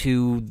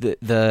into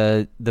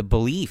the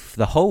belief,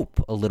 the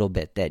hope a little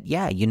bit that,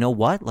 yeah, you know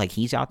what? Like,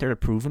 he's out there to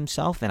prove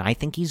himself, and I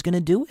think he's going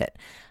to do it.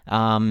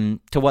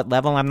 To what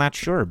level, I'm not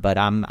sure, but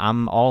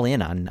I'm all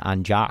in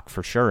on Jock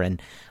for sure. And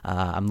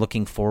I'm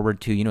looking forward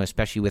to,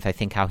 especially with, I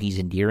think, how he's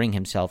endearing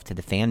himself to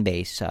the fan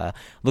base,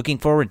 looking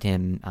forward to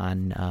him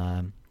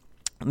on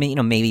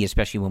maybe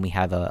especially when we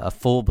have a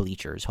full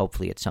bleachers,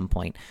 hopefully at some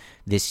point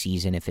this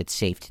season, if it's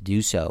safe to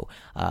do so,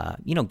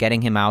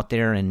 getting him out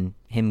there and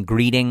him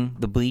greeting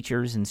the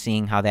bleachers and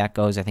seeing how that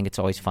goes. I think it's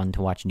always fun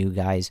to watch new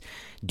guys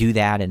do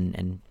that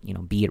and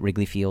be at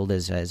Wrigley Field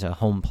as a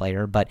home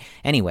player. But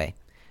anyway,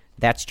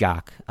 that's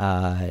Jock.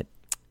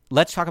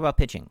 Let's talk about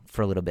pitching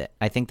for a little bit.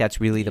 I think that's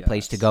really the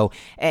place to go.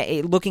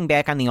 Looking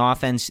back on the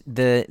offense,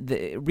 the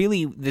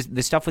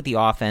stuff with the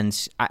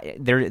offense,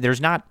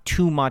 there's not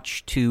too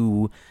much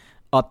to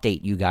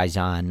update you guys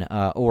on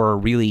or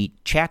really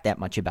chat that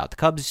much about. The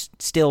Cubs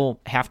still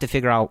have to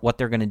figure out what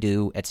they're going to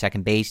do at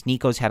second base.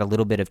 Nico's had a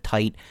little bit of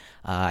tight,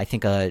 I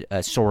think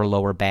a sore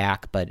lower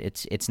back, but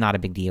it's not a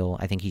big deal.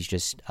 I think he's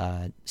just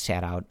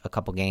sat out a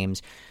couple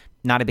games.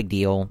 Not a big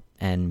deal,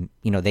 and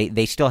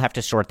they still have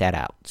to sort that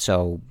out.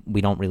 So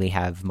we don't really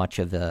have much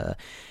of an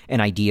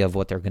idea of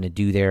what they're going to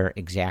do there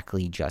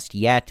exactly just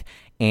yet.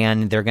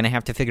 And they're going to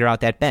have to figure out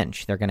that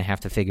bench. They're going to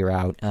have to figure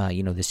out,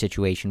 the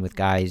situation with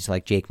guys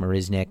like Jake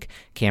Marisnick,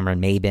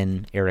 Cameron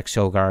Maben, Eric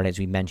Sogard, as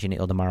we mentioned,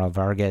 Ildemaro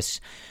Vargas,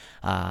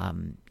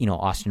 Austin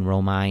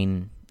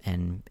Romine,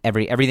 and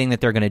everything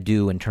that they're going to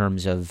do in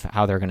terms of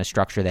how they're going to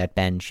structure that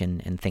bench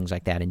and things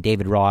like that. And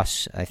David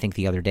Ross, I think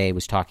the other day,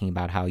 was talking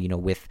about how,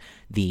 with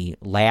the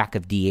lack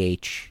of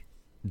DH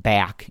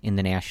back in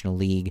the National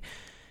League,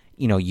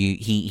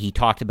 he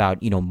talked about,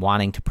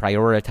 wanting to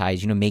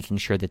prioritize, making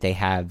sure that they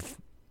have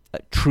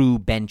true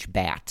bench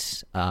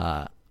bats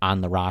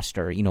on the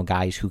roster,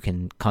 guys who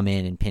can come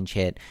in and pinch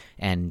hit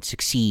and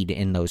succeed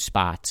in those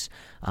spots.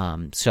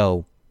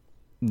 So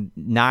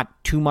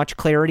not too much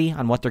clarity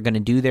on what they're going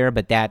to do there,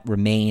 but that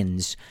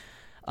remains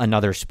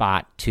another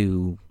spot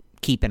to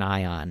keep an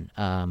eye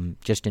on,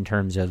 just in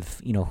terms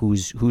of,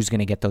 who's going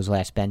to get those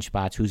last bench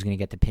spots, who's going to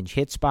get the pinch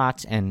hit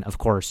spots, and, of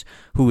course,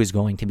 who is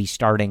going to be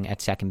starting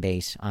at second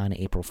base on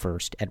April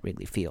 1st at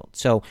Wrigley Field.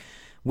 So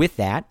with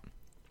that,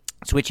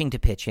 switching to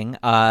pitching,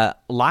 a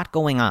lot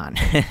going on,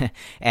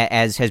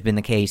 as has been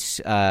the case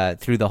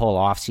through the whole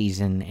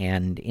offseason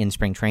and in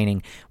spring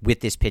training with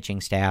this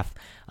pitching staff.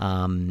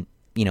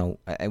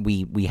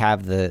 We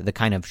have the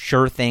kind of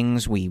sure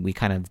things. We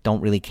kind of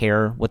don't really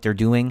care what they're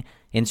doing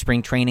in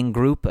spring training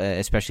group,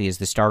 especially as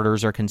the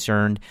starters are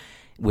concerned,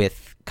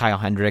 with Kyle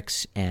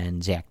Hendricks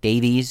and Zach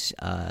Davies,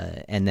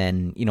 and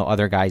then,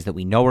 other guys that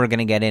we know are going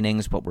to get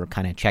innings, but we're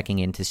kind of checking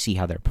in to see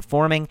how they're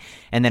performing.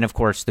 And then, of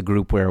course, the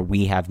group where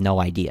we have no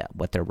idea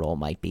what their role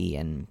might be,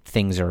 and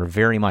things are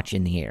very much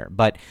in the air.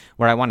 But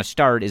where I want to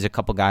start is a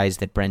couple guys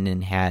that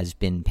Brendan has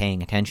been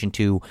paying attention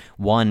to,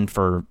 one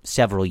for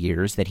several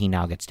years that he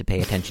now gets to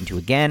pay attention to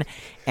again,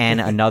 and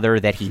another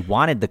that he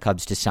wanted the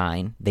Cubs to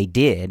sign. They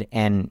did,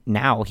 and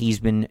now he's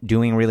been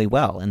doing really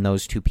well. And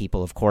those two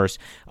people, of course,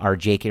 are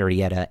Jake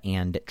Arrieta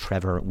and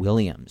Trevor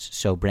Williams.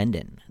 So,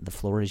 Brendan, the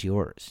floor is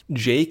yours.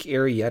 Jake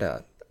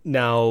Arrieta.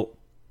 Now,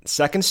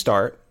 second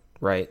start,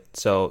 right?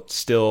 So,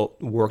 still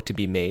work to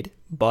be made,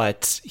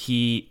 but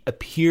he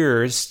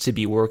appears to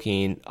be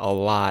working a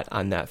lot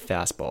on that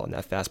fastball and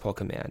that fastball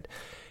command.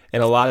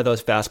 And a lot of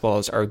those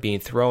fastballs are being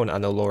thrown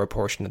on the lower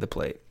portion of the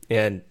plate.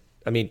 And,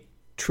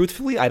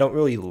 truthfully, I don't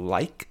really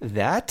like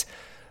that,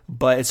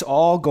 but it's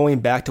all going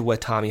back to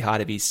what Tommy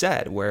Hotovy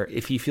said, where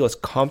if he feels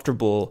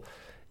comfortable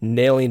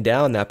nailing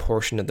down that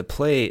portion of the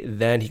plate,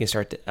 then he can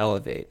start to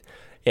elevate.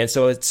 And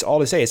so it's all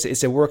to say,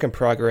 it's a work in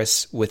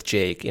progress with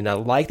Jake. And I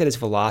like that his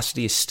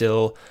velocity is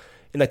still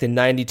in like the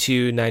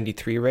 92,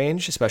 93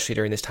 range, especially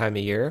during this time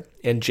of year.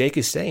 And Jake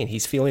is saying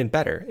he's feeling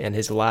better. And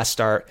his last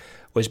start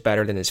was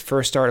better than his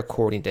first start,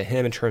 according to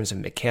him, in terms of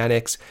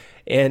mechanics.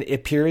 And it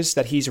appears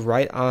that he's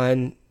right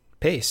on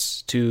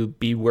pace to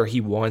be where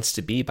he wants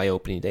to be by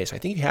opening day. So I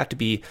think you have to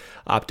be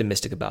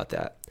optimistic about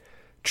that.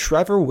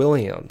 Trevor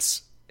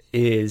Williams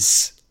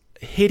is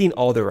hitting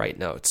all the right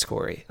notes,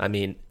 Corey.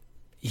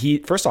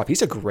 First off,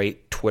 he's a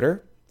great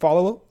Twitter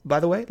follow,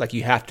 by the way. Like,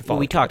 you have to follow.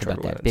 We talked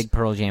about that. Big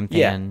Pearl Jam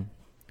fan.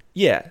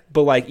 Yeah,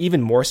 but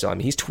even more so,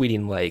 he's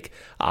tweeting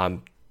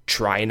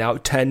trying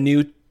out 10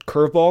 new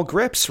curveball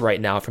grips right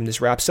now from this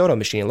Rapsodo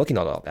machine, looking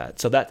at all that.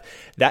 So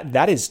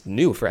that is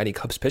new for any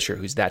Cubs pitcher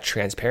who's that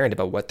transparent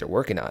about what they're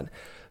working on.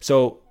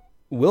 So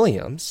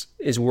Williams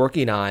is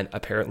working on,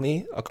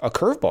 apparently, a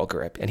curveball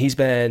grip, and he's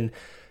been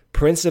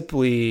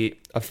principally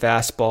a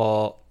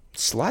fastball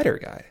slider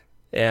guy.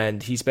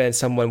 And he's been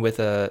someone with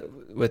a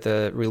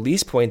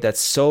release point that's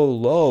so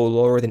low,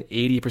 lower than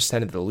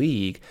 80% of the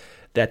league,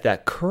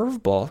 that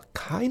curveball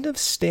kind of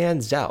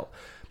stands out.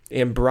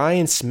 And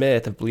Brian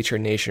Smith of Bleacher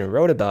Nation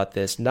wrote about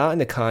this, not in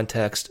the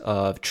context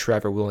of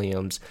Trevor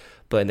Williams,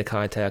 but in the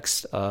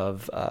context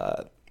of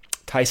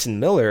Tyson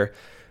Miller.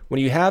 When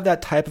you have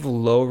that type of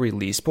low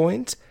release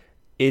point,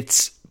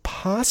 it's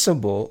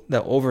possible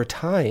that over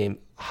time,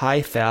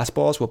 high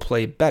fastballs will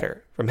play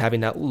better from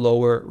having that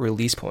lower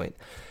release point.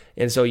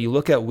 And so you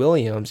look at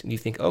Williams and you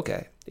think,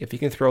 okay, if he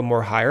can throw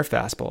more higher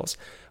fastballs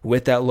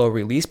with that low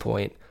release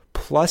point,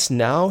 plus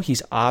now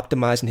he's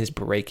optimizing his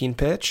breaking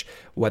pitch,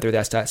 whether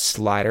that's that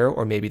slider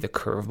or maybe the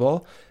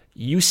curveball,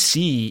 you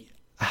see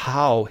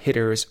how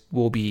hitters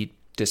will be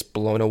just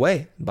blown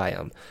away by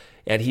him.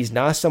 And he's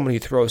not someone who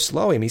throws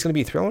slow. I mean, he's going to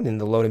be thrown in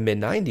the low to mid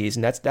 90s,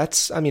 and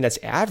that's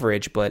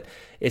average, but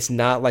it's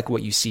not like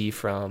what you see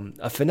from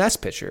a finesse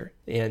pitcher.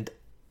 And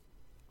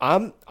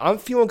I'm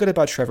feeling good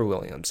about Trevor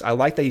Williams. I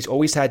like that he's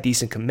always had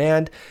decent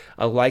command.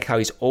 I like how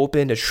he's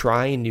open to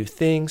trying new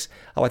things.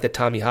 I like that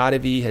Tommy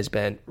Hotovy has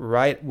been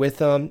right with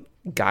him,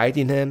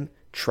 guiding him,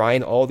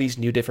 trying all these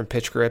new different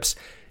pitch grips.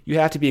 You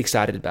have to be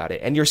excited about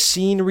it. And you're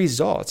seeing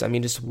results. I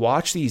mean, just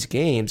watch these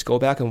games. Go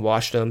back and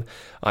watch them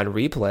on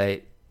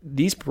replay.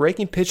 These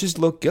breaking pitches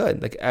look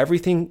good. Like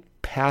everything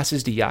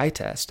passes the eye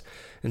test.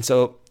 And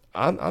so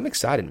I'm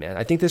excited, man.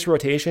 I think this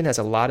rotation has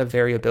a lot of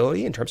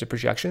variability in terms of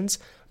projections,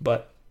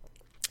 but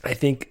I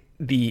think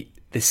the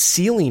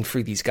ceiling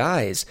for these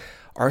guys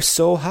are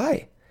so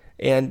high.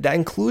 And that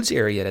includes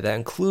Arrieta, that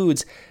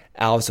includes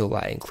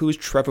Alzolay, includes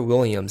Trevor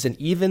Williams, and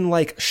even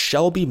like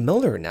Shelby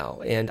Miller now.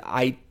 And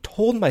I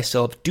told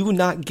myself, do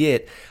not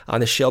get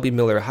on the Shelby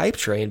Miller hype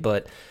train,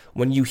 but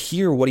when you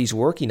hear what he's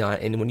working on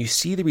and when you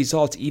see the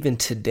results even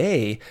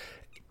today,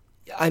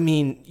 I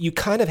mean, you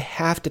kind of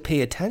have to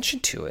pay attention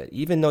to it,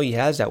 even though he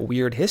has that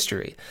weird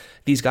history.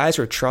 These guys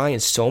are trying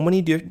so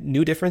many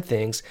new different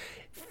things.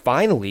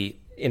 Finally,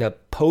 in a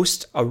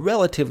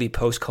relatively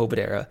post-COVID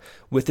era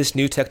with this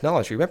new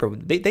technology. Remember,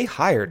 they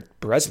hired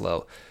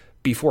Breslow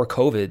before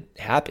COVID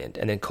happened,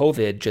 and then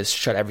COVID just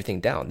shut everything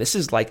down. This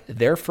is like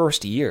their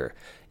first year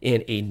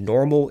in a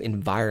normal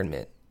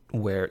environment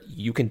where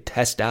you can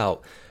test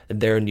out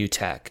their new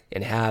tech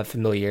and have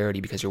familiarity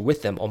because you're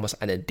with them almost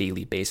on a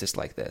daily basis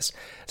like this.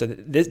 So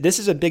this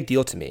is a big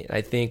deal to me. And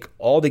I think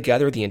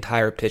altogether, the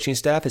entire pitching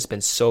staff has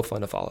been so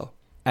fun to follow.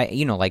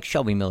 Like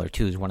Shelby Miller,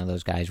 too, is one of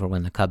those guys where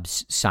when the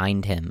Cubs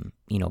signed him,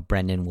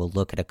 Brendan will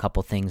look at a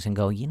couple things and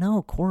go,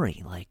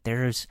 Corey, like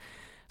there's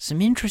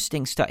some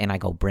interesting stuff. And I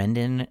go,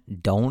 Brendan,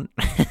 don't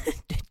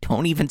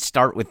even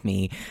start with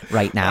me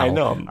right now. I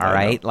know. All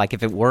right? Like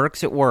if it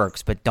works, it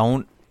works, but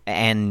don't.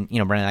 And,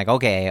 Brendan, like,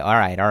 okay, all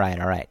right.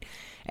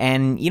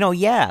 And,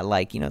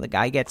 the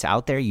guy gets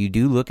out there. You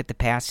do look at the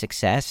past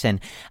success. And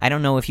I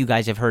don't know if you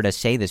guys have heard us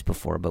say this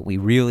before, but we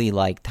really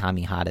like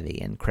Tommy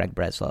Hotovy and Craig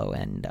Breslow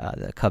and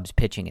the Cubs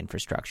pitching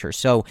infrastructure.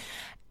 So,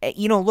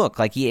 look,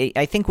 like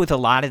I think with a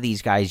lot of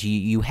these guys,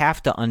 you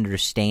have to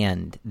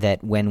understand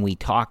that when we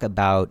talk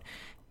about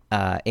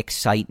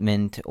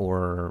excitement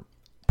or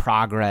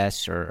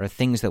progress or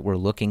things that we're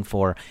looking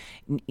for,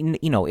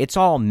 it's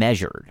all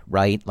measured,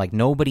 right? Like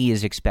nobody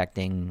is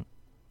expecting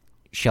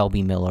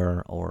Shelby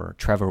Miller or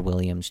Trevor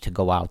Williams to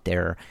go out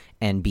there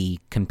and be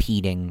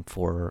competing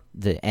for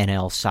the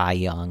NL Cy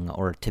Young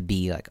or to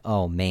be like,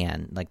 oh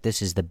man, like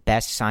this is the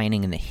best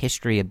signing in the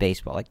history of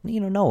baseball. Like,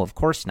 no, of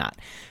course not.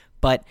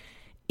 But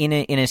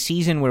in a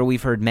season where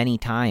we've heard many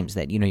times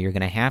that, you're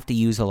going to have to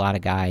use a lot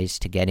of guys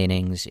to get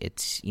innings,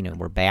 it's,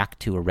 we're back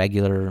to a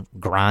regular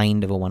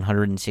grind of a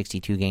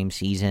 162-game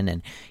season,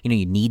 and,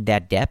 you need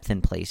that depth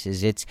in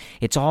places. It's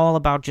all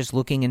about just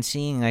looking and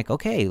seeing, like,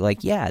 okay,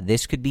 like, yeah,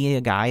 this could be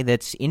a guy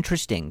that's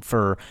interesting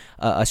for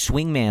a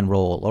swingman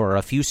role or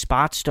a few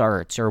spot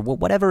starts or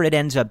whatever it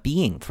ends up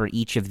being for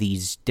each of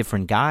these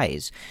different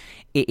guys.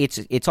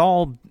 It's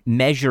all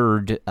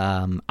measured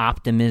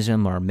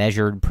optimism or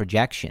measured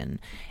projection.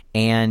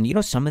 And,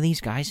 some of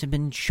these guys have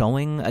been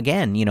showing,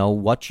 again,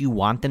 what you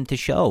want them to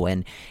show.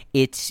 And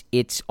it's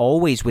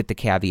always with the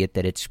caveat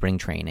that it's spring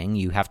training.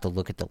 You have to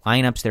look at the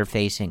lineups they're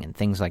facing and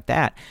things like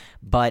that.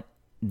 But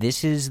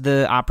this is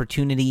the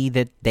opportunity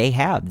that they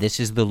have. This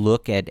is the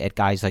look at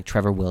guys like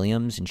Trevor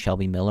Williams and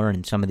Shelby Miller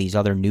and some of these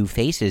other new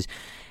faces,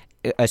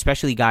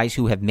 especially guys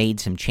who have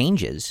made some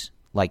changes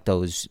like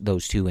those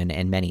two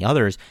and many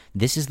others.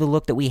 This is the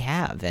look that we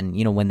have. And,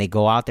 when they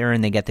go out there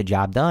and they get the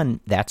job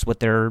done, that's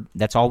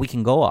all we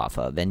can go off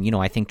of. And,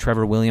 I think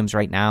Trevor Williams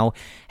right now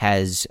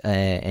has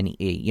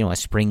a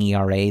spring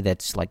ERA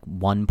that's like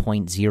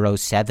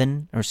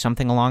 1.07 or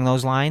something along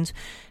those lines.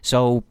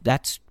 So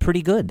that's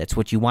pretty good. That's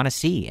what you want to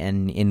see.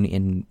 And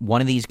in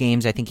one of these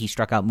games, I think he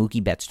struck out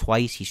Mookie Betts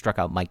twice. He struck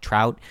out Mike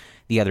Trout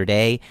the other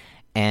day.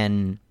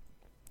 And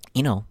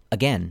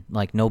again,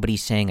 like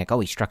nobody's saying like, oh,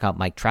 he struck out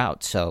Mike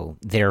Trout, so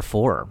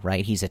therefore,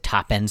 right, he's a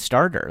top-end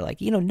starter.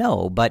 Like,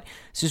 no, but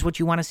this is what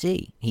you want to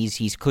see.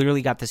 He's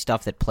clearly got the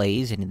stuff that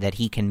plays and that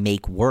he can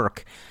make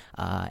work,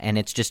 and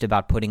it's just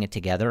about putting it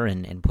together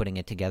and putting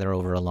it together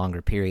over a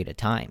longer period of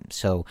time.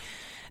 So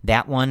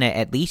that one,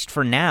 at least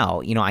for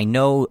now, I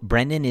know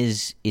Brendan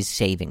is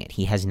saving it.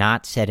 He has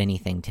not said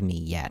anything to me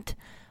yet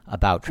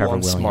about Trevor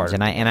Williams,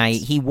 and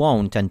he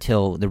won't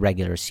until the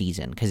regular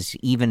season, because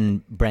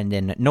even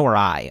Brendan nor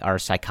I are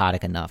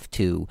psychotic enough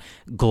to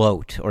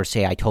gloat or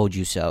say I told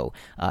you so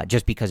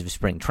just because of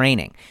spring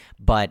training.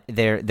 But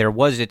there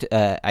was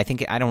I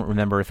think, I don't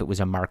remember if it was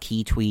a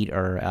Marquee tweet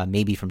or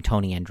maybe from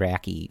Tony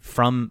Andracki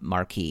from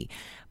Marquee,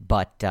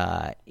 but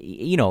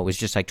it was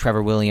just like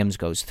Trevor Williams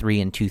goes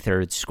 3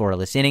 2/3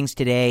 scoreless innings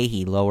today.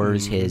 He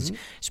lowers his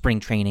spring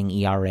training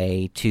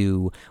ERA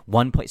to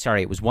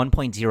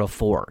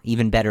 1.04,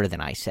 even better than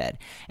I said.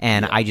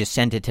 And I just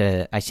sent it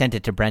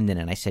to Brendan,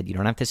 and I said, you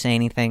don't have to say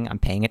anything. I'm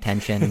paying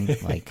attention.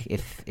 Like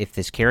if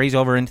this carries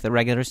over into the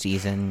regular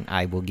season,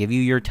 I will give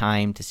you your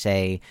time to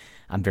say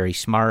I'm very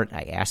smart.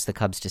 I asked the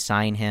Cubs to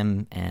sign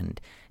him, and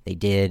they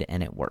did,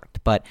 and it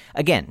worked. But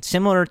again,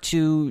 similar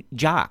to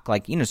Jock,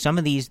 like, some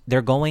of these,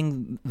 they're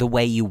going the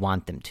way you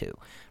want them to,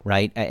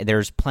 right?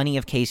 There's plenty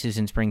of cases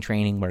in spring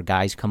training where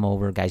guys come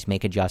over, guys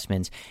make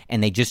adjustments,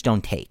 and they just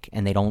don't take,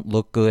 and they don't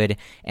look good,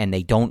 and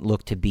they don't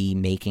look to be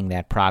making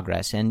that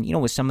progress. And,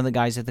 with some of the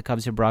guys that the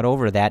Cubs have brought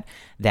over, that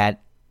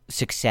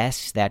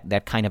success,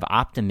 that kind of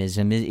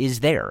optimism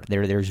is there.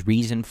 There's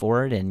reason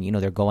for it, and,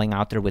 they're going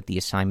out there with the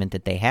assignment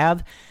that they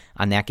have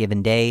on that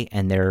given day,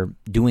 and they're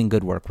doing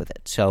good work with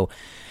it. So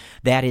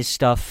that is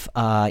stuff,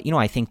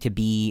 I think, to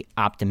be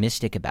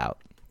optimistic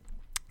about.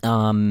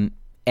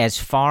 As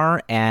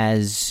far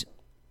as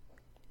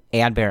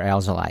Adbert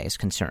Alzolay is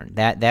concerned,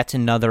 that's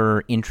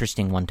another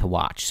interesting one to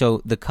watch.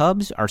 So the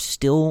Cubs are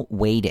still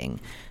waiting.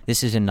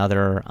 This is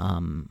another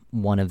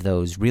one of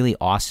those really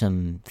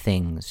awesome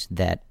things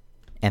that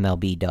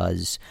MLB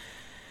does,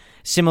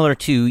 similar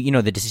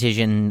to, the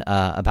decision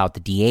about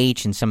the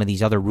DH and some of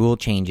these other rule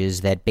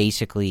changes that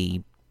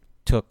basically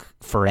took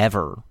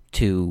forever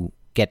to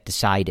get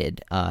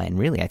decided. And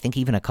really, I think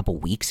even a couple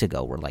weeks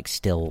ago, we're like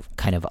still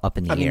kind of up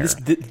in the air.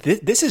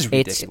 This is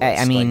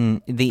ridiculous.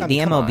 The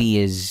MLB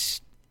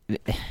is...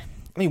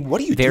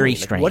 what are you very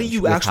doing? Strange. What are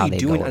you actually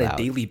doing on a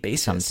daily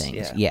basis? Some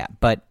things, yeah.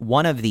 But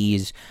one of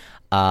these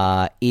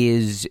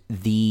is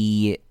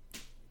the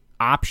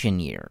option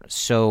year.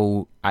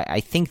 So I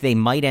think they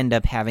might end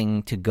up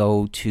having to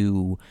go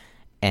to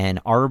an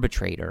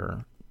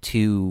arbitrator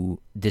to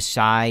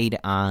decide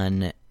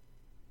on...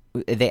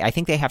 I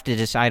think they have to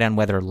decide on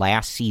whether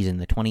last season,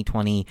 the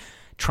 2020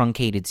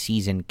 truncated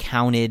season,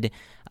 counted,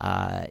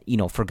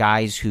 for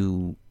guys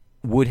who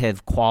would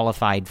have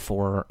qualified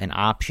for an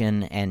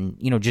option, and,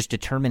 just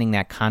determining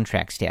that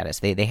contract status.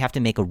 They have to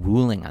make a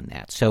ruling on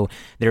that. So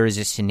there is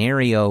a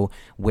scenario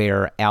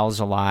where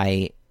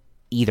Alzolay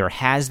either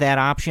has that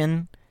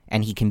option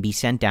and he can be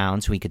sent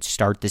down, so he could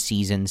start the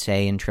season,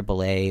 say, in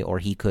AAA, or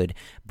he could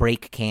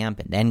break camp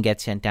and then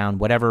get sent down,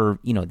 whatever,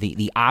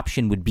 the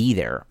option would be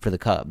there for the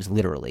Cubs,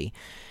 literally.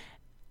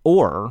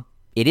 Or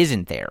it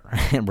isn't there,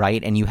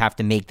 right? And you have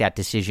to make that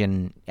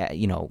decision,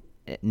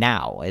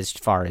 now, as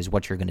far as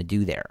what you're going to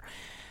do there.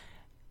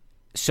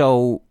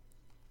 So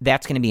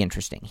that's going to be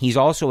interesting. He's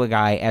also a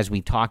guy, as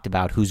we've talked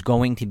about, who's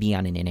going to be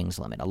on an innings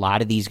limit. A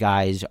lot of these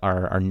guys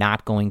are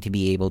not going to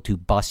be able to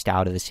bust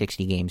out of the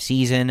 60-game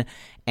season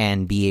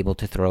and be able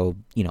to throw,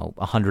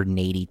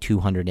 180,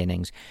 200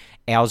 innings.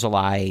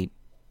 Alzolay,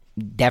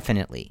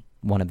 definitely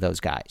one of those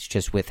guys,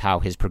 just with how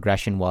his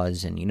progression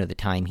was and, the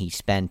time he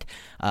spent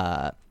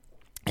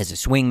as a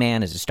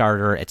swingman, as a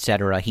starter,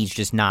 etc. He's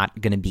just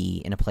not going to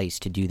be in a place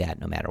to do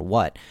that no matter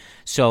what.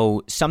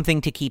 So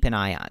something to keep an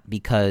eye on,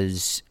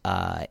 because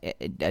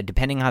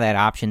depending how that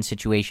option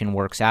situation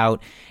works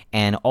out,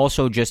 and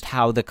also just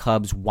how the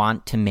Cubs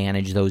want to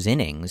manage those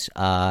innings,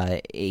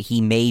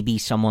 he may be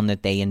someone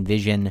that they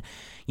envision,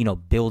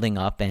 building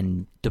up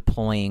and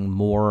deploying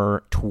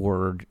more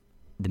toward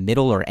the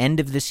middle or end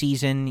of the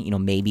season,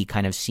 maybe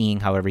kind of seeing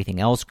how everything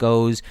else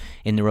goes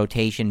in the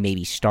rotation,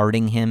 maybe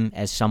starting him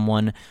as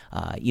someone,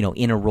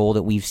 in a role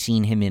that we've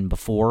seen him in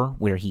before,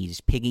 where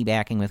he's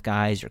piggybacking with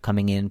guys or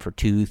coming in for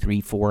 2,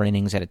 3, 4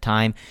 innings at a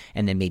time,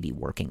 and then maybe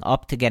working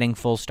up to getting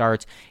full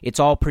starts. It's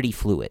all pretty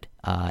fluid,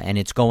 and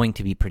it's going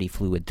to be pretty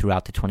fluid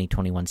throughout the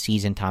 2021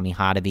 season. Tommy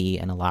Hotovy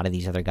and a lot of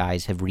these other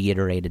guys have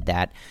reiterated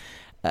that.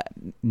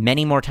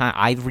 Many more times.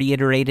 I've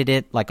reiterated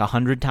it like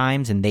 100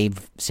 times, and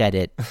they've said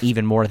it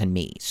even more than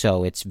me.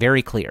 So it's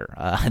very clear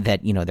that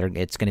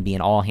it's going to be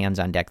an all hands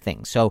on deck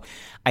thing. So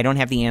I don't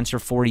have the answer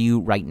for you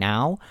right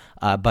now,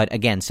 but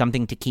again,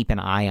 something to keep an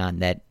eye on.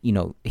 That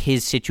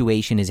his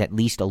situation is at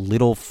least a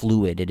little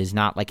fluid. It is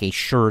not like a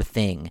sure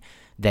thing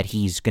that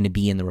he's going to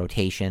be in the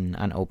rotation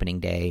on opening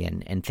day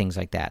and things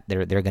like that.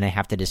 They're going to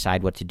have to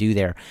decide what to do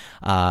there,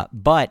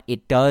 but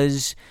it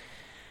does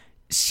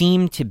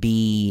seem to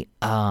be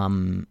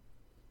something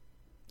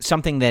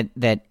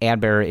that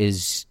Adbert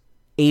is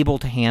able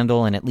to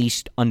handle and at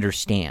least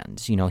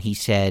understands. He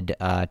said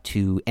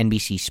to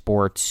NBC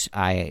Sports,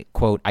 I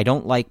quote, "I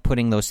don't like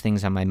putting those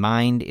things on my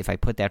mind. If I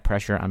put that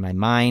pressure on my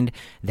mind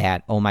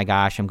that, oh my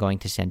gosh, I'm going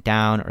to send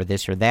down or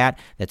this or that,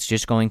 that's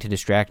just going to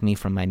distract me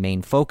from my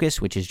main focus,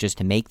 which is just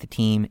to make the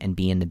team and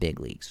be in the big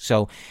leagues."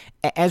 So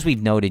as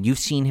we've noted, you've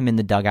seen him in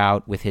the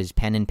dugout with his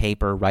pen and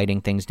paper,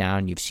 writing things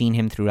down. You've seen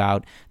him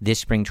throughout this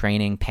spring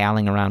training,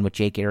 palling around with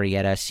Jake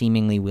Arrieta,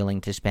 seemingly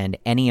willing to spend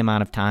any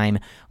amount of time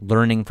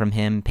learning from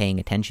him, paying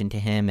attention to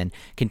him, and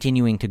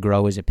continuing to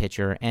grow as a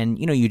pitcher. And,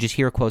 you just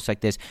hear quotes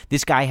like this.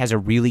 This guy has a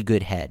really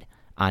good head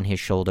on his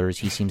shoulders.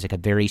 He seems like a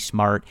very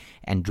smart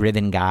and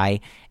driven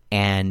guy.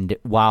 And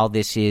while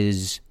this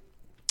is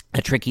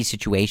a tricky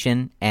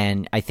situation,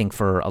 and I think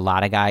for a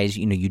lot of guys,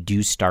 you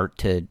do start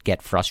to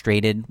get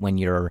frustrated when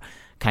you're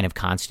kind of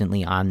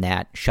constantly on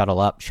that shuttle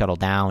up, shuttle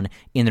down,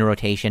 in the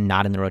rotation,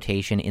 not in the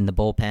rotation, in the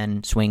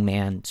bullpen, swing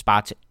man,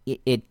 spots.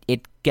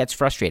 It gets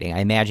frustrating. I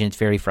imagine it's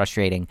very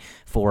frustrating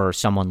for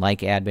someone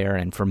like Adbear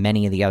and for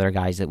many of the other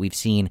guys that we've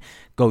seen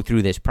go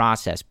through this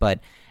process. But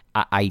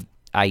I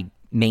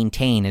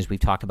maintain, as we've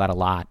talked about a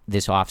lot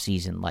this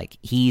offseason, like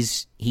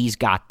he's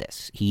got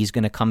this. He's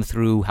going to come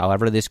through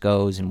however this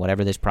goes and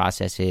whatever this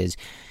process is.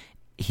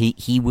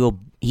 He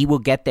will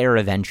get there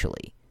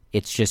eventually.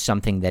 It's just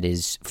something that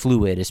is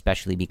fluid,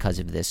 especially because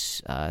of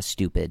this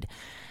stupid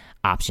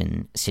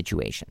option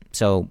situation.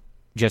 So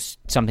just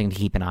something to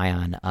keep an eye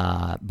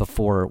on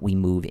before we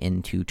move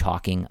into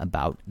talking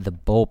about the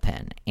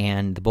bullpen.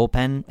 And the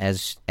bullpen,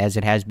 as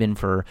it has been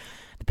for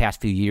the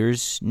past few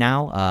years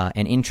now,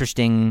 an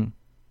interesting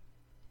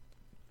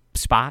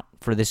spot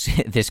for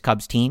this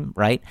Cubs team,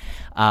 right?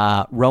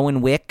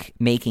 Rowan Wick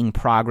making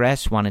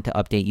progress. Wanted to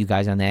update you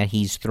guys on that.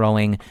 He's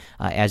throwing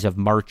as of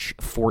March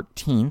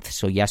 14th,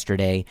 so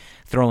yesterday,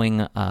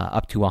 throwing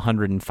up to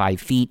 105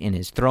 feet in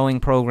his throwing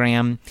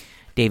program.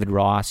 David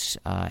Ross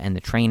and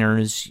the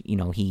trainers,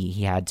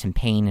 he had some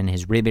pain in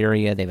his rib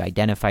area. They've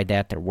identified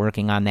that. They're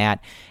working on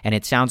that. And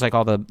it sounds like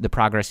all the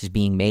progress is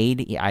being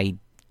made.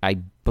 I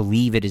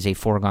believe it is a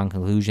foregone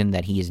conclusion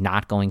that he is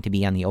not going to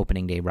be on the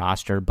opening day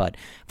roster. But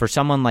for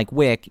someone like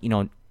Wick,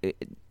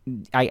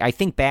 I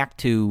think back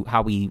to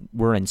how we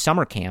were in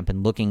summer camp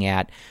and looking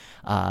at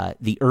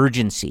the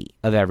urgency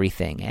of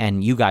everything.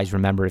 And you guys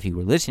remember, if you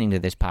were listening to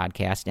this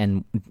podcast,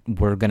 and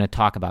we're going to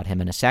talk about him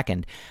in a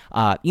second,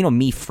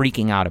 me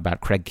freaking out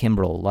about Craig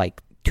Kimbrell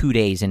like 2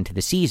 days into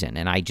the season.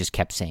 And I just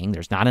kept saying,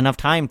 there's not enough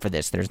time for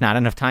this. There's not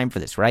enough time for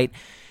this, right?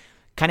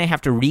 Kind of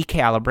have to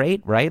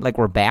recalibrate, right? Like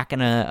we're back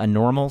in a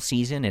normal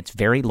season. It's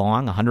very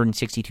long.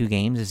 162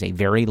 games is a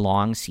very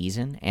long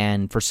season.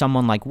 And for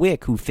someone like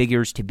Wick, who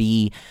figures to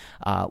be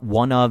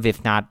one of,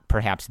 if not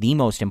perhaps the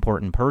most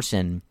important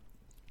person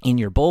in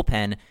your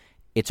bullpen,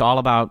 it's all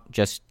about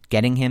just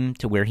getting him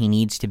to where he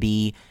needs to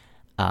be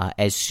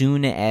as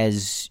soon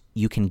as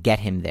you can get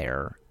him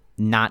there,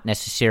 not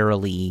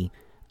necessarily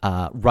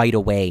right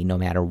away, no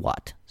matter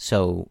what.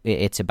 So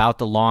it's about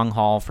the long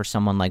haul for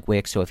someone like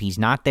Wick. So if he's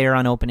not there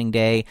on opening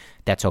day,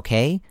 that's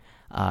okay.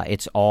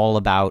 It's all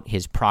about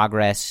his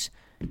progress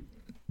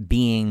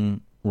being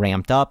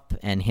ramped up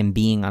and him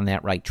being on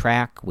that right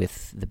track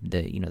with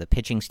the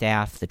pitching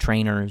staff, the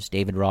trainers,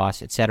 David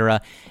Ross,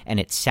 etc. And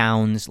it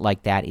sounds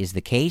like that is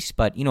the case.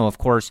 But, of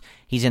course,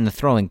 he's in the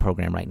throwing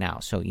program right now.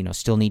 So,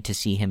 still need to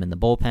see him in the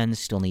bullpens,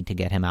 still need to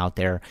get him out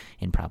there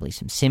in probably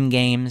some sim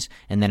games.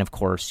 And then, of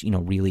course,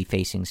 really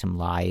facing some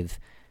live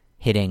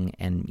hitting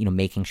and,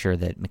 making sure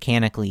that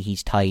mechanically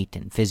he's tight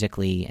and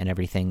physically and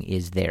everything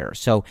is there.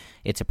 So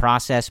it's a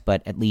process,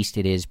 but at least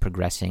it is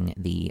progressing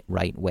the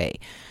right way.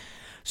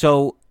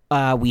 So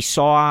we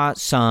saw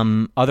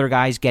some other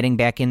guys getting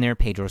back in there.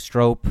 Pedro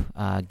Strop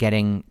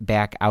getting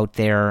back out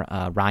there.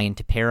 Ryan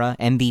Tepera,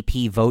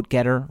 MVP vote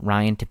getter,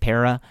 Ryan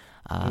Tepera,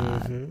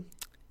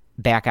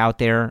 back out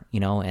there,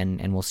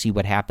 and we'll see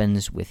what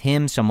happens with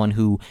him. Someone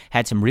who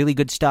had some really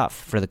good stuff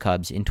for the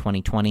Cubs in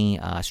 2020,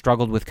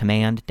 struggled with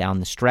command down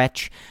the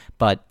stretch,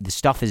 but the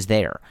stuff is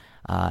there.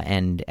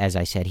 And as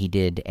I said, he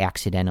did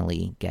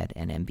accidentally get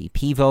an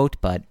MVP vote,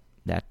 but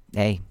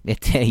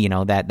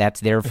that's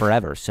there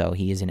forever. So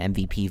he is an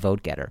MVP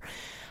vote getter.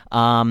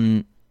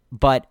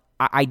 But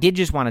I did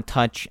just want to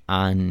touch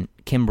on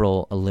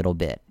Kimbrell a little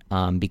bit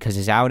because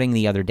his outing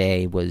the other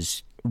day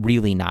was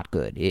really not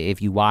good.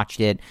 If you watched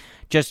it,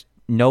 just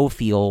no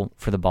feel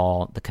for the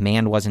ball. The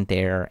command wasn't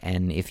there.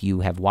 And if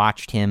you have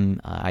watched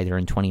him either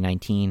in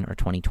 2019 or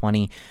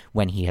 2020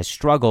 when he has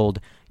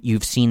struggled,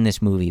 you've seen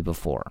this movie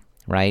before,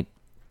 right?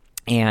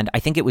 And I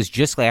think it was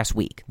just last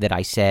week that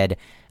I said,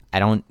 I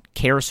don't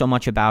care so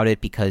much about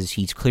it because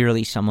he's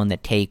clearly someone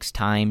that takes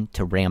time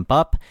to ramp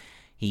up.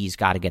 He's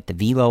got to get the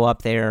velo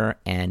up there,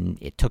 and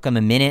it took him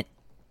a minute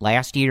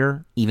last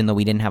year, even though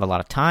we didn't have a lot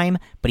of time,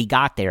 but he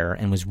got there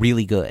and was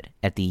really good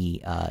at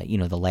the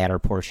the latter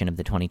portion of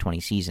the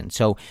 2020 season.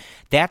 So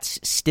that's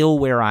still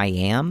where I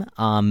am,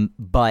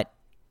 but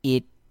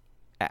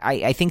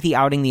I think the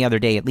outing the other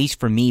day, at least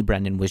for me,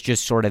 Brendan, was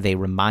just sort of a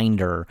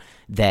reminder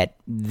that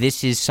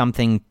this is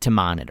something to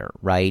monitor,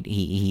 right?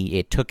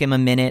 It took him a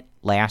minute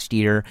last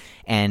year,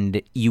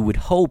 and you would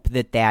hope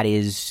that that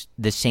is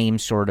the same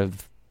sort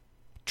of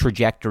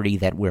trajectory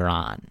that we're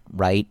on,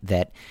 right?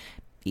 That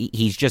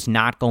he's just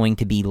not going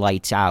to be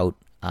lights out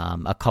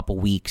a couple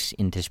weeks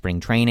into spring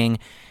training.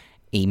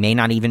 He may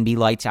not even be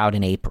lights out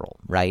in April,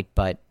 right?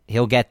 But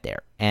he'll get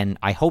there. And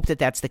I hope that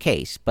that's the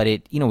case. But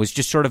it, was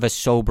just sort of a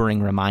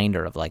sobering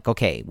reminder of like,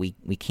 okay,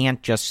 we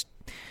can't just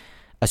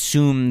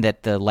assume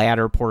that the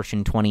latter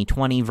portion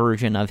 2020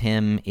 version of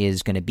him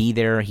is going to be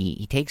there.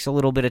 He takes a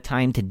little bit of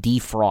time to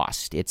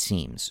defrost, it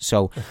seems.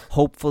 So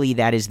hopefully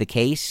that is the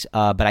case.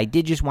 But I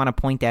did just want to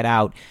point that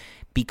out,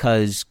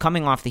 because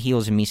coming off the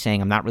heels of me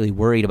saying I'm not really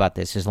worried about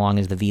this as long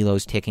as the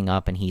velo's ticking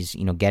up and he's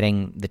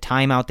getting the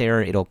time out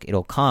there,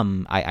 it'll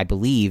come, I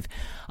believe.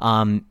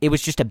 It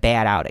was just a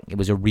bad outing. It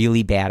was a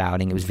really bad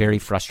outing. It was very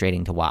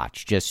frustrating to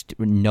watch. Just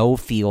no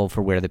feel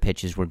for where the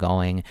pitches were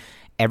going.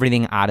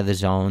 Everything out of the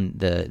zone.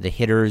 The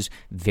hitters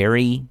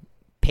very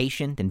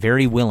patient and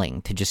very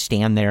willing to just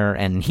stand there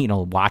and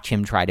watch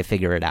him try to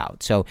figure it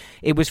out. So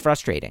it was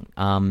frustrating.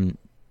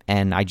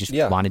 And I just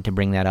wanted to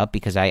bring that up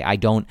because I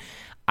don't.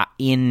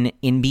 In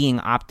being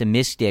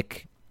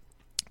optimistic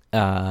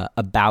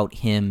about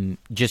him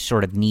just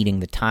sort of needing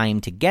the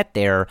time to get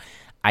there,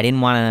 I don't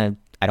want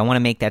to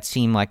make that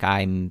seem like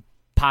I'm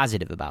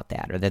positive about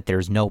that or that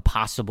there's no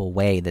possible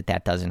way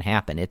that doesn't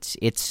happen.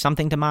 It's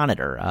something to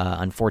monitor,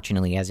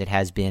 unfortunately, as it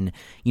has been,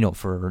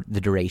 for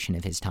the duration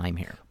of his time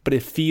here. But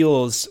it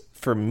feels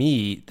for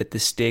me that the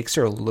stakes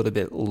are a little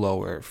bit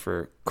lower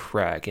for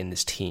Craig and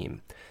this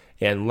team.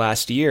 And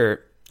last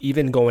year,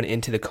 even going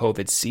into the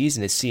COVID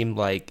season, it seemed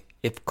like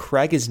if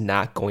Craig is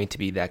not going to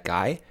be that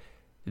guy,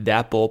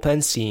 that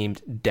bullpen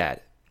seemed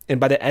dead. And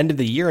by the end of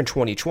the year in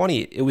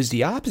 2020, it was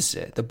the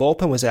opposite. The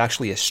bullpen was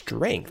actually a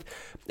strength.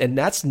 And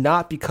that's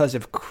not because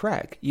of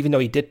Craig. Even though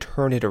he did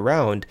turn it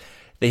around,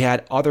 they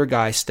had other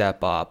guys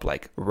step up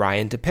like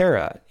Ryan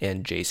Tepera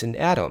and Jason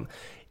Adam.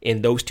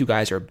 And those two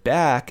guys are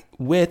back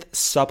with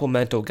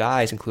supplemental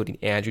guys, including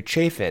Andrew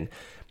Chafin.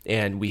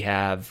 And we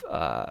have,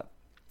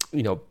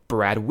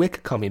 Brad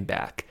Wick coming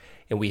back.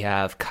 And we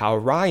have Kyle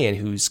Ryan,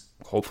 who's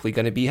hopefully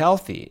going to be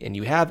healthy. And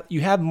you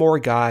have more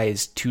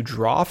guys to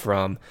draw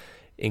from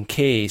in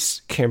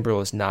case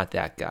Kimbrel is not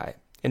that guy.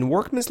 And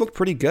Workman's looked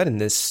pretty good in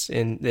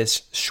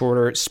this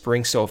shorter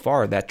spring so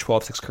far. That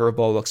 12-6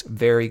 curveball looks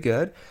very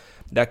good.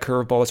 That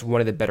curveball is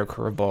one of the better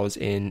curveballs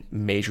in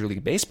Major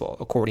League Baseball,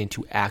 according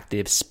to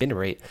active spin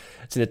rate.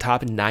 It's in the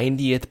top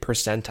 90th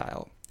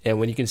percentile. And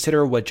when you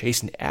consider what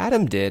Jason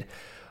Adam did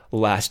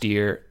last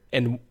year,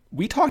 and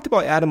we talked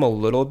about Adam a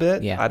little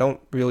bit. Yeah. I don't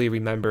really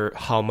remember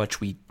how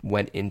much we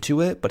went into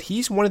it, but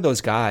he's one of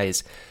those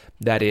guys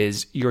that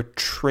is your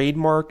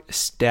trademark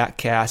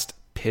StatCast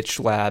pitch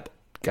lab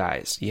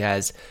guys. He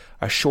has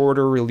a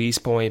shorter release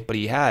point, but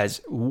he has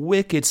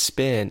wicked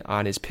spin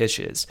on his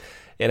pitches.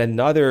 And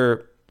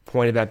another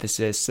point of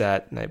emphasis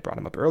that, and I brought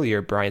him up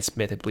earlier, Brian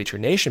Smith at Bleacher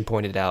Nation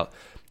pointed out,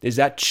 is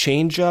that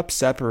changeup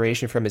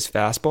separation from his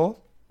fastball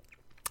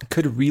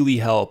could really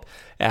help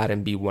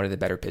Adam be one of the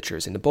better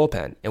pitchers in the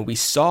bullpen. And we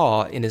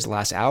saw in his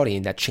last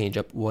outing that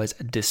changeup was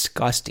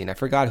disgusting. I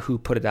forgot who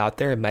put it out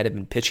there. It might have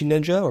been Pitching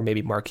Ninja or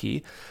maybe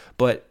Marquis.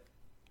 But,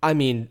 I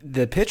mean,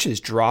 the pitch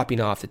is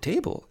dropping off the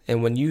table.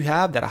 And when you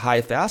have that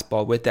high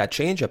fastball with that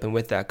changeup and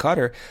with that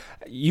cutter,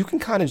 you can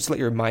kind of just let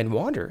your mind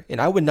wander. And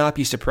I would not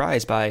be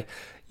surprised by,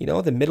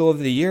 the middle of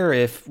the year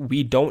if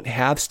we don't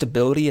have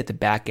stability at the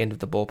back end of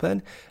the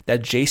bullpen,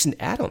 that Jason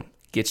Adam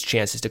gets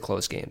chances to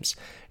close games.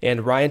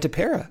 And Ryan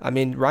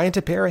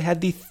Tepera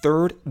had the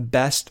third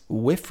best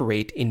whiff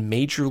rate in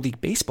Major League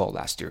Baseball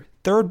last year.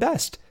 Third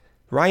best.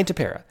 Ryan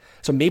Tepera.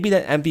 So maybe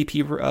that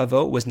MVP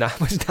vote was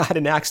not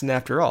an accident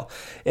after all.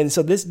 And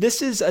so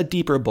this is a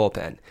deeper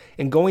bullpen.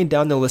 And going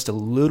down the list a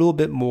little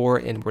bit more,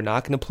 and we're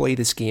not going to play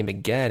this game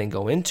again and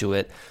go into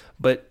it,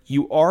 but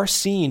you are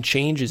seeing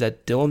changes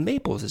that Dylan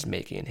Maples is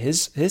making.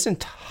 His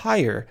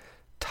entire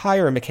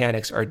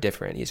mechanics are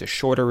different. He has a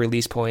shorter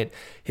release point.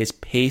 His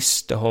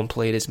pace to home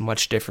plate is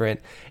much different.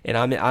 And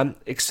I'm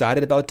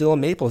excited about Dylan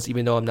Maples,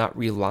 even though I'm not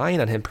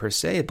relying on him per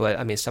se. But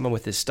I mean, someone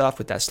with his stuff,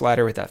 with that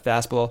slider, with that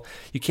fastball,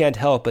 you can't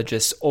help but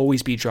just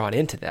always be drawn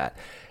into that.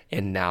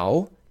 And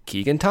now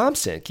Keegan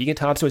Thompson. Keegan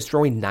Thompson was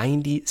throwing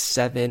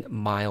 97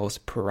 miles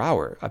per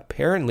hour.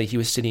 Apparently, he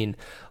was sitting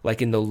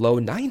like in the low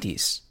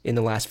 90s in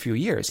the last few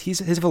years.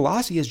 His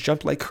velocity has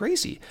jumped like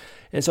crazy.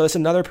 And so it's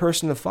another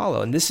person to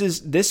follow. And this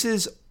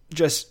is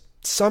just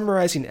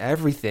summarizing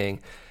everything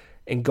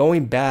and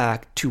going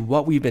back to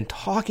what we've been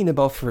talking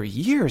about for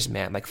years,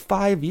 man, like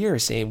 5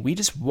 years, saying we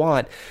just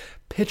want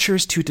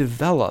pitchers to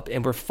develop,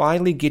 and we're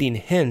finally getting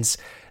hints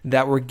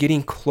that we're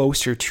getting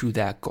closer to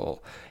that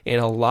goal.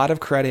 And a lot of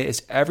credit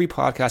is every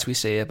podcast we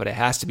say it, but it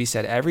has to be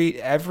said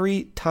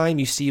every time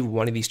you see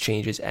one of these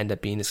changes end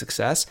up being a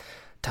success.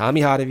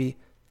 Tommy Hotovy,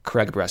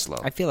 Craig Breslow.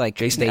 I feel like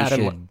Jason they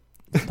Adam,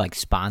 should like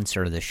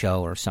sponsor the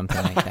show or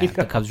something like that.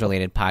 The Cubs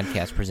related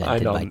podcast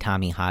presented by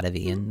Tommy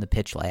Hotovy in the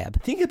Pitch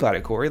Lab. Think about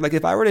it, Corey. Like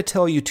if I were to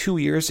tell you 2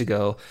 years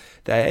ago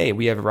that, hey,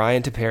 we have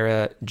Ryan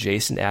Tepera,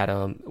 Jason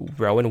Adam,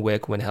 Rowan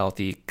Wick when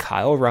healthy,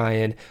 Kyle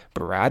Ryan,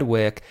 Brad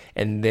Wick,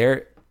 and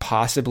they're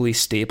possibly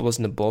staples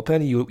in the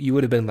bullpen, you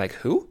would have been like,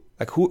 who?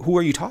 Like, who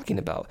are you talking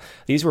about?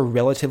 These were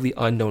relatively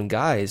unknown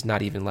guys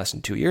not even less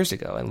than 2 years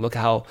ago. And look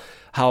how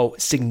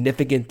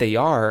significant they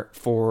are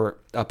for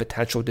a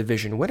potential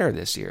division winner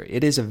this year.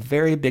 It is a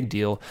very big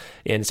deal.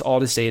 And it's all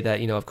to say that,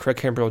 if Craig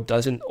Kimbrell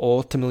doesn't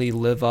ultimately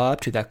live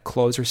up to that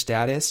closer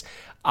status,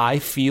 I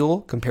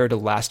feel compared to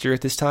last year at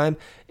this time,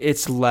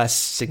 it's less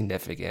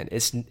significant.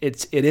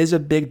 It is a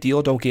big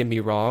deal, don't get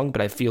me wrong,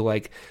 but I feel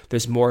like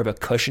there's more of a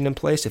cushion in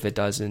place if it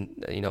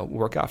doesn't,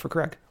 work out for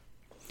Craig.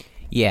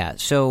 Yeah,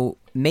 so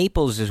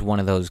Maples is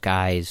one of those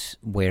guys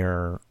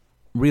where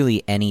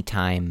really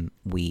anytime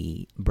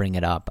we bring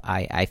it up,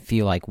 I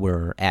feel like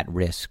we're at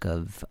risk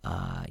of,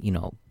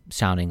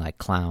 sounding like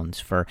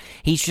clowns.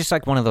 He's just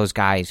like one of those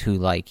guys who,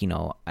 like,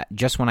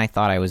 just when I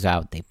thought I was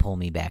out, they pull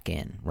me back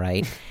in,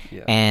 right?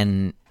 Yeah.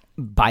 And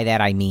by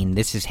that I mean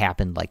this has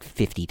happened like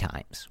 50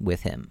 times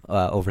with him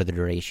over the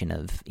duration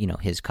of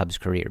his Cubs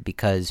career,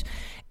 because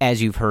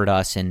as you've heard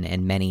us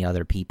and many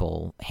other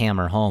people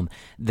hammer home,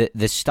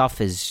 the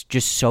stuff is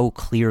just so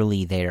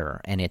clearly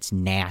there and it's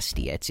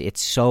nasty.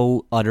 It's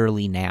so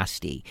utterly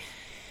nasty,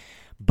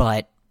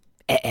 but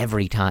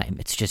every time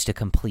it's just a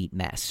complete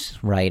mess,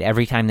 right?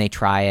 Every time they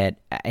try it,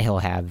 he'll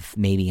have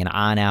maybe an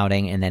on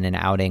outing and then an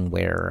outing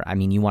where,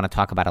 you want to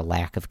talk about a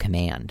lack of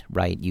command,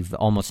 right? You've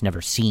almost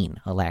never seen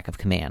a lack of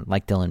command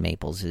like Dylan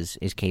Maples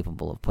is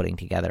capable of putting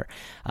together.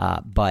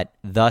 But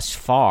thus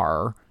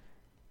far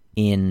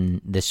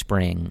in the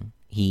spring,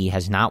 he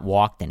has not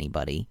walked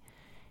anybody,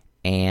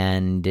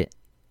 and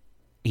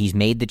he's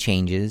made the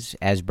changes,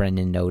 as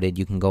Brendan noted.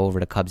 You can go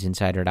over to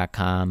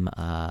CubsInsider.com,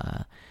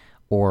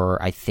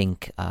 or I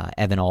think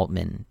Evan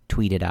Altman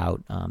tweeted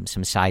out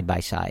some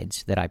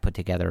side-by-sides that I put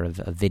together of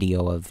a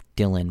video of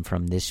Dylan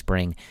from this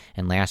spring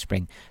and last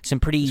spring. Some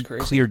pretty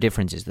clear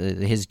differences.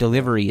 His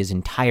delivery is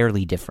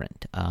entirely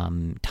different.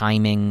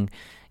 Timing,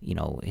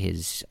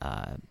 his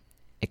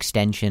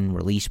extension,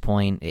 release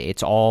point,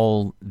 it's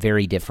all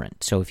very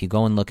different. So if you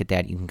go and look at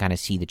that, you can kind of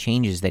see the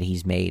changes that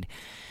he's made.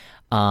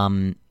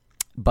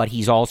 But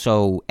he's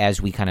also,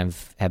 as we kind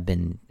of have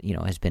been,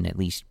 has been at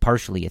least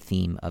partially a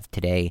theme of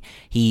today,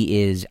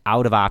 he is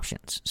out of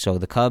options. So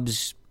the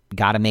Cubs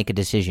got to make a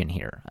decision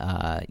here,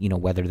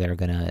 whether they're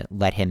going to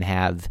let him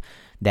have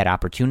that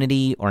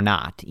opportunity or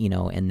not,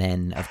 and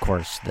then, of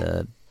course,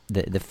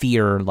 the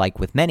fear, like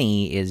with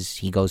many, is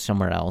he goes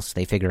somewhere else.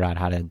 They figure out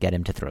how to get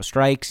him to throw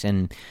strikes,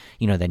 and,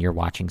 then you're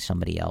watching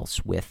somebody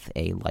else with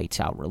a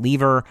lights-out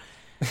reliever,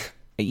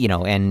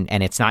 and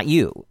it's not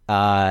you.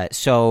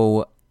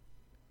 So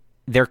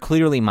they're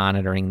clearly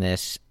monitoring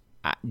this.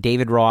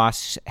 David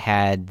Ross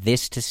had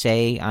this to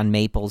say on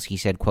Maples. He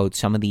said, quote,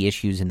 "Some of the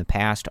issues in the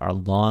past are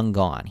long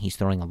gone. He's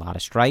throwing a lot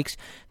of strikes.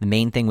 The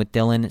main thing with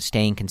Dylan,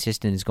 staying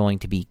consistent is going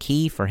to be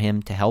key for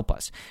him to help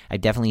us.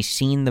 I've definitely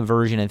seen the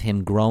version of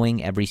him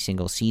growing every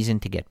single season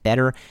to get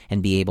better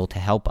and be able to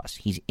help us.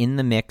 He's in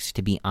the mix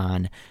to be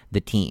on the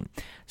team."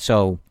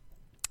 So,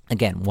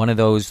 again, one of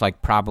those,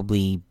 like,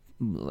 probably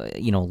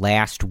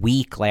last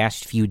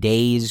few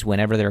days,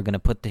 whenever they're going to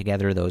put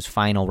together those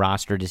final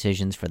roster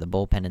decisions for the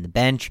bullpen and the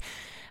bench,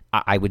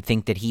 I would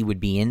think that he would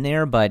be in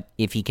there. But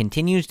if he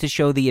continues to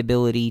show the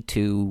ability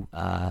to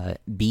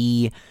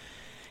be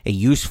a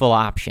useful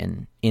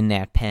option in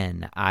that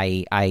pen,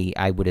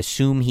 I would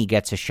assume he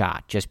gets a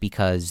shot, just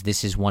because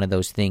this is one of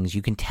those things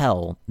you can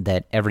tell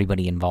that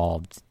everybody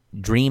involved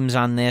dreams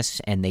on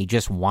this and they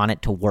just want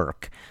it to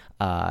work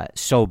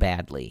so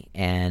badly.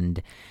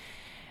 And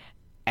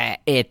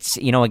it's,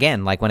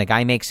 again, like when a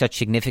guy makes such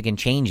significant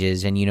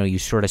changes and, you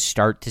sort of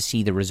start to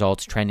see the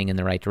results trending in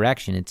the right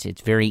direction,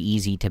 it's very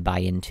easy to buy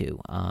into.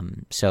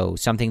 So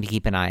something to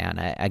keep an eye on.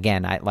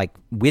 Again, I like,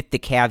 with the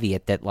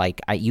caveat that,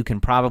 like, you can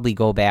probably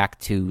go back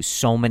to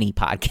so many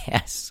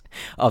podcasts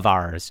of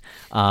ours.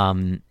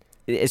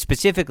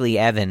 Specifically,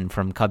 Evan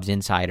from Cubs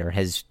Insider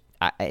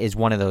is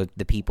one of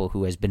the people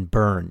who has been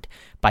burned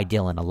by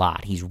Dylan a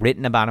lot. He's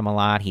written about him a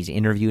lot. He's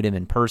interviewed him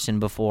in person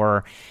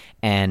before,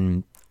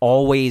 and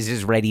always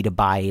is ready to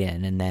buy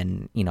in, and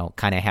then,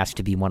 kind of has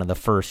to be one of the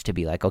first to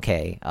be like,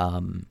 okay,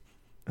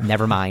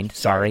 never mind,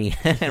 sorry,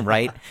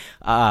 right?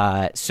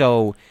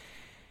 So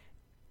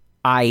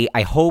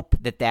I hope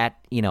that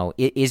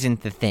it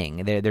isn't the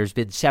thing. There's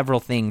been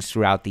several things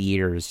throughout the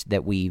years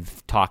that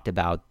we've talked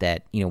about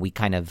that, we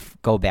kind of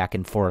go back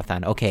and forth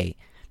on, okay,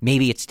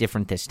 maybe it's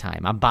different this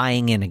time. I'm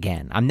buying in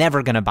again. I'm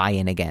never going to buy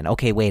in again.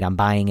 Okay, wait, I'm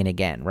buying in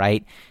again,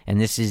 right? And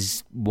this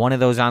is one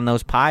of those on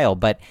those pile.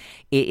 But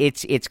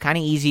it's kind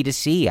of easy to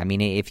see. I mean,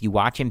 if you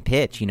watch him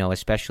pitch,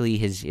 especially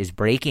his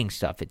breaking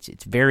stuff,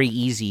 it's very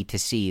easy to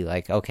see,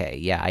 like, okay,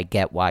 yeah, I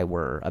get why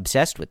we're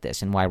obsessed with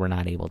this and why we're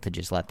not able to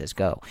just let this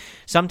go.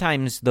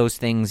 Sometimes those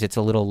things, it's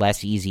a little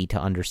less easy to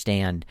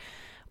understand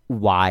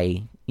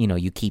why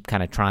you keep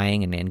kind of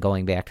trying and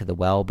going back to the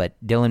well. But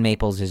Dylan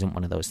Maples isn't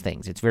one of those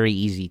things. It's very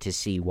easy to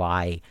see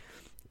why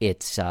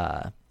it's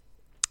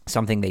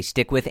something they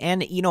stick with.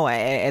 And,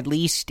 at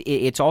least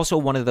it's also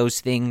one of those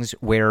things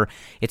where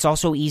it's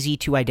also easy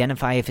to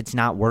identify if it's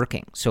not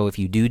working. So if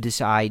you do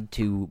decide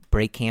to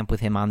break camp with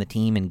him on the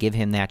team and give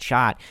him that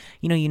shot,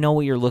 you know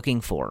what you're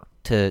looking for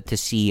to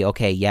see,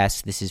 okay,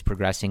 yes, this is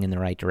progressing in the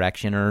right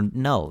direction, or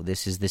no,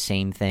 this is the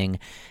same thing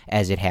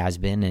as it has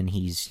been, and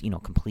he's,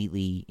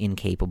 completely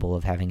incapable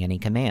of having any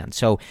command.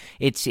 So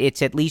it's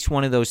at least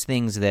one of those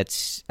things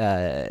that's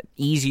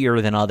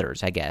easier than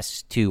others, I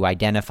guess, to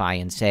identify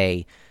and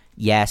say,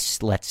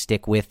 yes, let's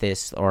stick with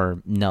this,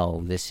 or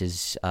no, this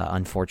is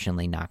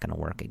unfortunately not going to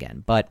work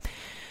again. But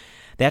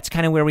that's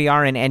kind of where we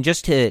are. And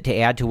just to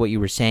add to what you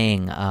were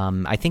saying,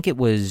 I think it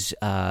was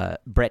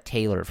Brett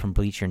Taylor from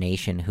Bleacher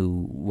Nation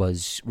who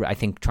was, I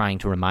think, trying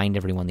to remind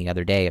everyone the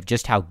other day of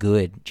just how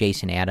good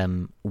Jason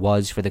Adam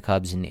was for the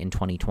Cubs in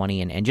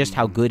 2020 and just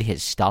how good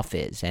his stuff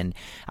is. And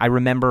I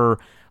remember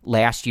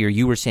last year,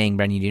 you were saying,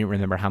 Brendan, you didn't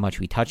remember how much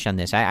we touched on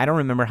this. I don't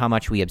remember how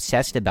much we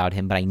obsessed about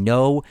him, but I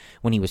know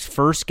when he was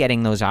first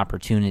getting those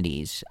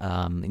opportunities,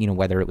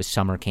 whether it was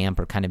summer camp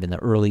or kind of in the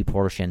early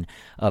portion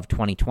of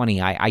 2020,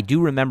 I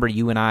do remember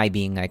you and I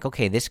being like,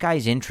 okay, this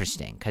guy's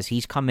interesting because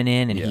he's coming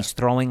in and he's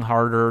throwing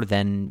harder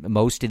than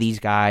most of these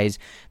guys.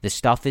 The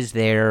stuff is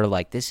there.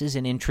 Like, this is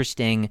an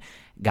interesting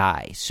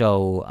guy.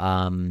 So,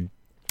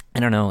 I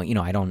don't know,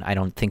 I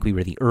don't think we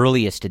were the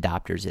earliest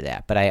adopters of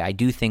that, but I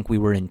do think we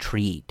were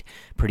intrigued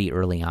pretty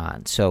early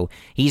on. So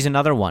he's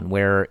another one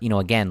where,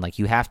 again, like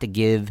you have to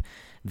give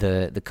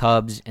the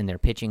Cubs and their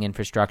pitching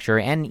infrastructure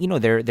and,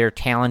 their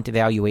talent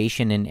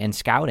evaluation and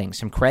scouting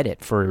some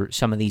credit for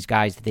some of these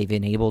guys that they've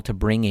been able to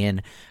bring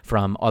in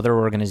from other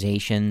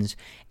organizations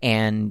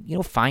and,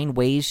 find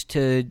ways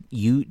to,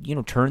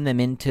 turn them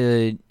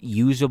into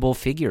usable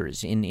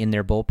figures in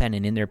their bullpen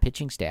and in their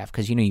pitching staff.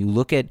 Because, you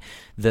look at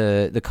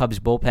the Cubs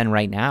bullpen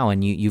right now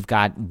and you've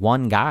got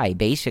one guy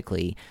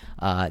basically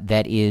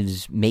that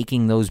is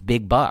making those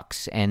big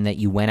bucks and that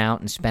you went out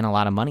and spent a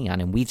lot of money on.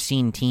 And we've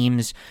seen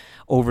teams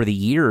over the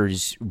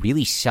years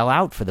really sell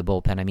out for the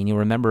bullpen. I mean, you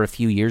remember a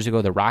few years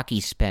ago, the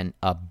Rockies spent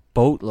a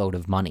boatload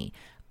of money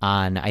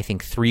on, I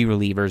think, 3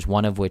 relievers,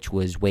 one of which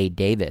was Wade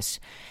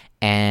Davis,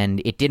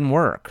 and it didn't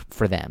work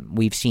for them.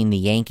 We've seen the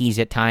Yankees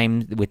at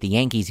times. With the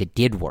Yankees, it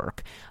did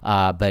work,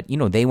 but,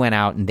 they went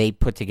out and they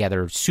put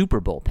together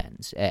super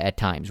bullpens at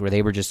times where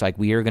they were just like,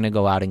 we are going to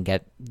go out and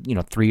get,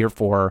 3 or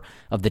 4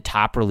 of the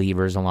top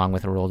relievers along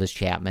with Aroldis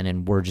Chapman,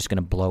 and we're just going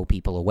to blow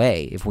people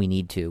away if we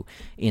need to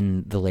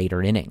in the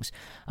later innings.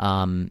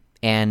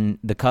 And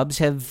the Cubs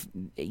have,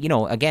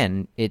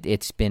 again,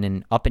 it's been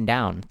an up and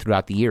down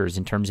throughout the years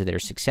in terms of their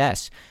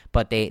success,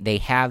 but they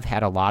have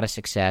had a lot of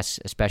success,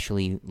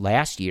 especially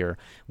last year,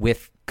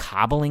 with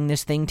cobbling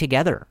this thing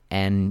together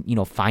and,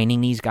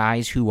 finding these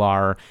guys who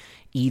are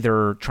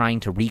either trying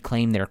to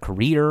reclaim their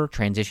career,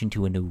 transition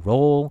to a new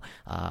role,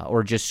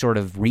 or just sort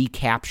of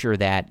recapture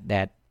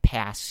that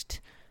past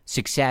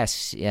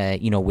success,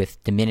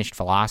 with diminished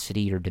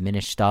velocity or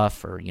diminished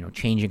stuff or,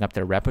 changing up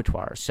their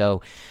repertoire.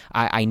 So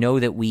I know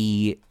that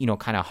we,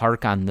 kind of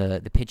hark on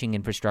the pitching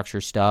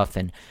infrastructure stuff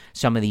and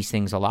some of these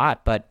things a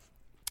lot, but,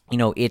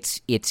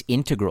 it's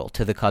integral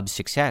to the Cubs'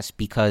 success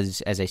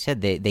because, as I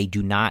said, they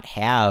do not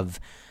have,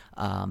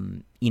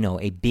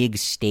 a big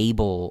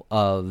stable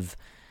of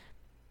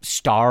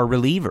star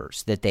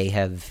relievers that they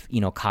have,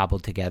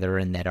 cobbled together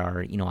and that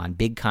are, on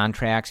big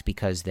contracts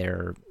because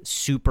they're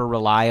super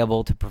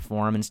reliable to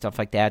perform and stuff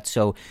like that.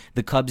 So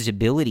the Cubs'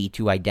 ability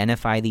to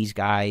identify these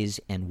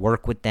guys and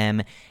work with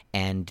them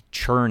and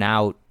churn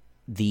out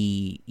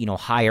the,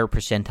 higher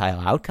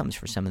percentile outcomes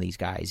for some of these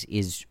guys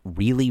is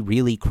really,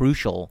 really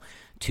crucial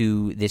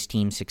to this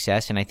team's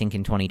success. And I think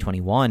in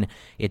 2021,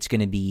 it's going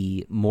to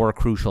be more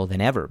crucial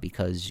than ever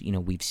because,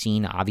 we've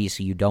seen,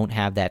 obviously, you don't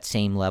have that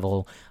same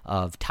level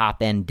of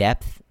top-end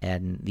depth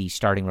and the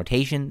starting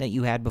rotation that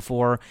you had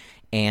before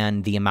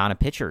and the amount of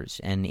pitchers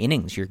and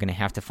innings you're going to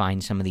have to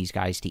find some of these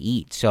guys to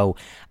eat. So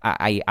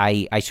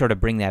I sort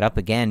of bring that up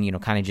again,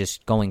 kind of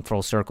just going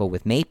full circle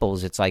with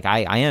Maples. It's like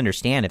I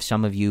understand if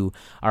some of you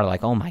are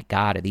like, oh my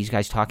God, are these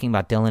guys talking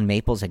about Dylan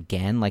Maples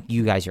again? Like,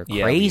 you guys are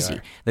crazy.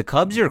 The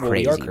Cubs are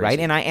crazy, right?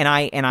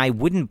 And I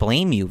wouldn't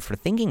blame you for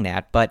thinking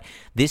that, but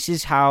this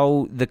is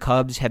how the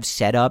Cubs have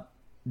set up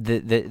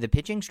the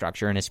pitching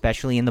structure, and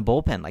especially in the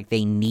bullpen. Like,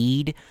 they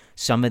need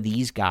some of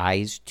these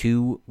guys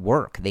to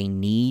work. They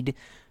need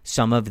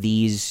some of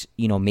these,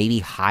 maybe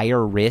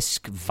higher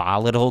risk,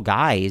 volatile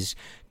guys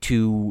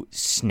to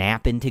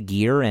snap into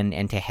gear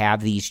and to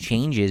have these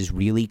changes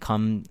really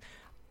come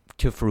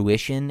to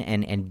fruition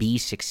and be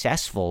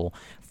successful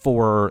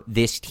for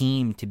this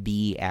team to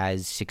be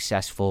as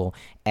successful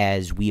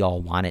as we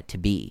all want it to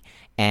be.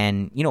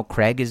 And,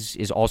 Craig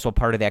is also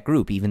part of that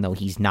group, even though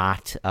he's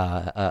not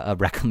a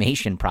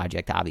reclamation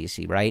project,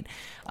 obviously, right?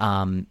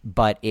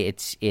 But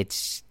it's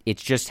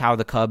just how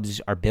the Cubs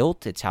are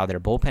built. It's how their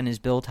bullpen is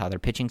built, how their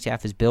pitching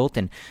staff is built.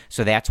 And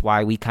so that's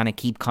why we kind of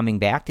keep coming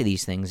back to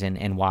these things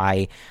and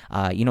why,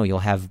 you'll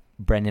have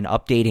Brendan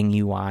updating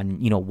you on,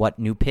 what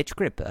new pitch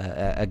grip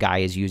a guy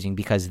is using,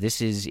 because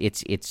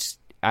it's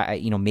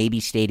maybe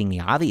stating the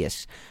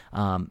obvious,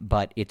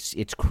 but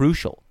it's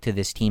crucial to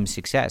this team's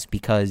success,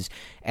 because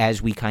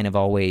as we kind of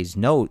always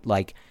note,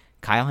 like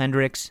Kyle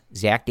Hendricks,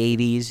 Zach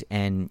Davies,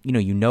 and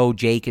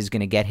Jake is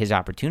going to get his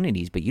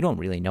opportunities, but you don't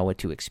really know what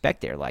to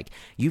expect there. Like,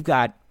 you've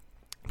got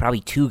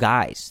probably two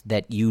guys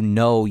that you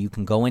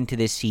can go into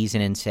this season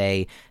and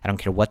say, I don't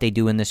care what they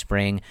do in the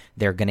spring,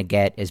 they're going to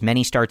get as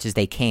many starts as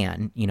they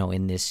can,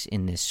 in this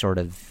sort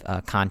of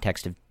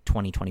context of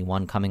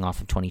 2021 coming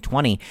off of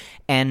 2020,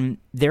 and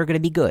they're going to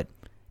be good.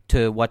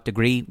 To what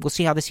degree, we'll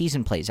see how the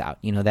season plays out.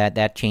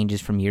 That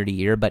changes from year to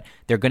year, but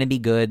they're going to be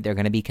good. They're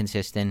going to be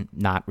consistent,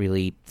 not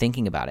really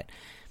thinking about it.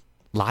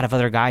 A lot of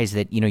other guys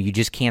that, you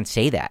just can't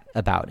say that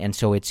about. And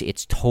so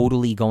it's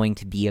totally going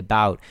to be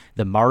about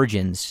the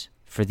margins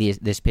for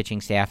this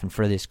pitching staff and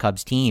for this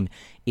Cubs team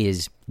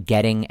is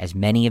getting as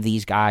many of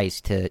these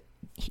guys to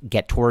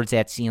get towards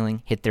that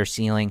ceiling, hit their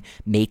ceiling,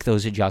 make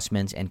those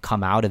adjustments, and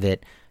come out of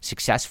it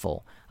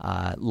successful,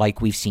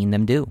 like we've seen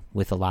them do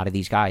with a lot of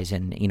these guys.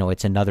 And,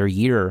 it's another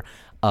year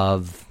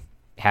of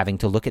having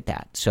to look at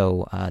that.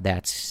 So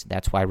that's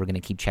why we're going to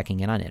keep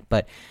checking in on it.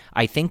 But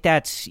I think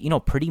that's,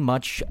 pretty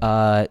much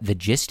the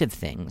gist of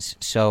things.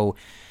 So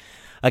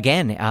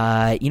again,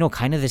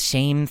 kind of the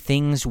same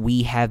things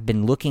we have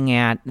been looking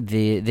at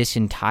this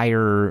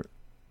entire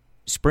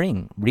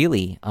spring,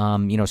 really.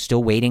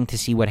 Still waiting to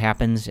see what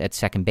happens at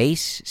second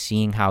base,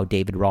 seeing how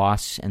David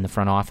Ross and the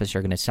front office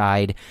are going to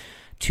decide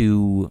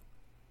to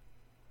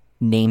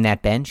name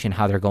that bench and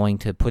how they're going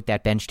to put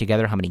that bench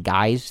together, how many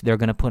guys they're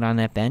going to put on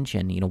that bench,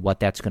 and what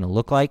that's going to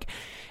look like.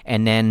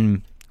 And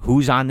then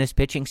who's on this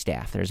pitching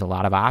staff. There's a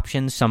lot of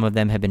options. Some of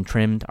them have been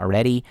trimmed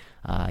already,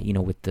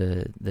 with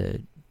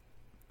the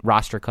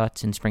roster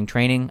cuts in spring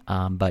training,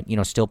 but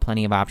still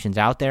plenty of options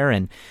out there,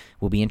 and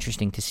will be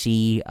interesting to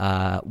see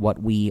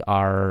what we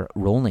are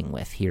rolling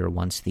with here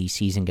once the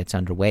season gets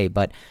underway.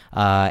 But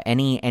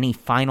any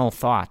final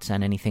thoughts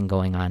on anything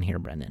going on here,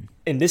 Brendan?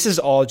 And this is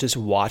all just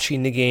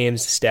watching the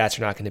games. Stats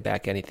are not going to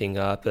back anything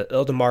up. But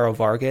Ildemaro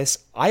Vargas,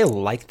 I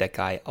like that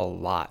guy a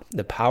lot.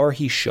 The power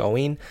he's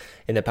showing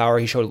and the power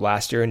he showed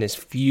last year in his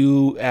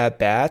few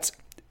at-bats,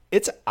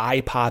 it's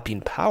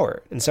eye-popping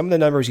power. And some of the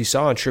numbers you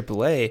saw in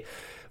AAA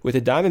with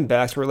the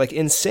Diamondbacks were like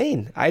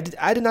insane. I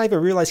did not even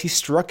realize he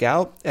struck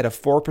out at a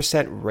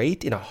 4%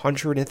 rate in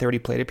 130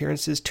 plate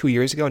appearances 2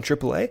 years ago in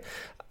AAA.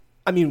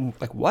 I mean,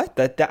 like, what?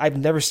 That I've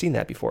never seen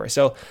that before.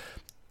 So,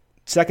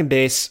 second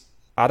base,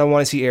 I don't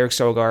want to see Eric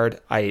Sogard.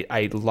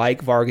 I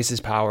like Vargas's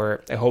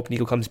power. I hope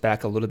Nico comes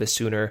back a little bit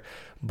sooner.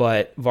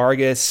 But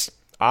Vargas,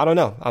 I don't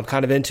know. I'm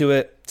kind of into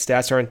it.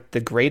 Stats aren't the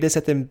greatest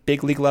at the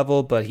big league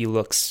level, but he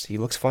looks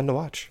fun to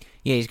watch.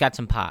 Yeah, he's got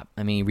some pop.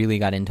 I mean, he really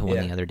got into one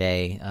the other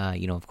day.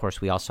 Of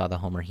course, we all saw the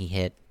homer he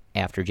hit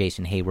after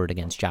Jason Hayward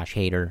against Josh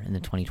Hader in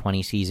the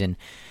 2020 season.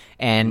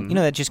 And,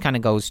 that just kind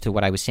of goes to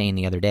what I was saying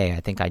the other day.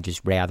 I think I'd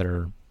just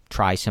rather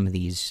try some of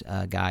these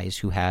guys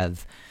who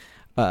have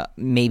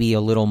maybe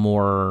a little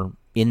more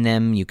in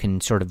them. You can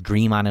sort of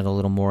dream on it a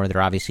little more.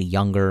 They're obviously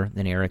younger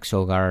than Eric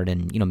Sogard,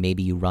 and,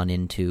 maybe you run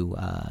into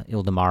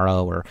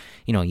Ildemaro or,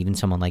 even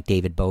someone like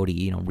David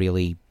Bodie,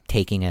 really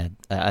taking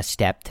a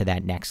step to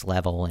that next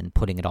level and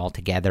putting it all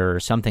together or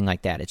something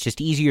like that. It's just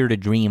easier to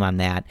dream on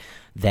that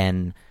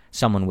than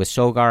someone with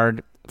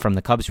Sogard. From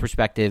the Cubs'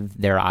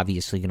 perspective, they're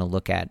obviously going to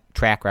look at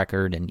track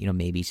record and,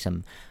 maybe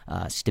some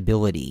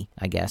stability,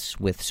 I guess,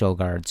 with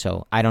Sogard.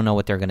 So I don't know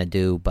what they're going to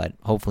do, but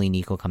hopefully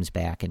Nico comes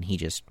back and he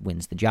just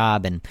wins the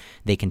job and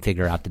they can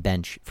figure out the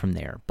bench from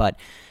there. But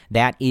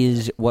that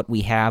is what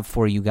we have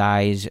for you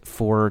guys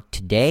for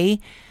today.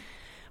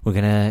 We're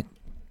going to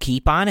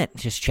keep on it,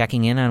 just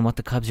checking in on what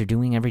the Cubs are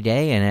doing every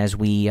day. And as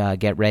we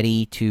get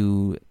ready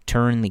to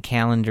turn the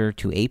calendar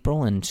to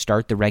April and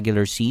start the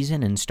regular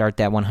season and start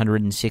that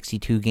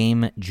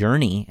 162-game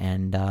journey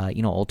and,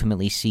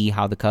 ultimately see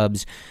how the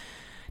Cubs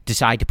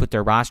decide to put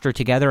their roster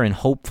together. And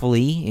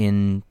hopefully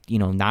in,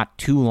 not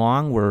too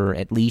long, we're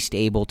at least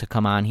able to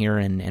come on here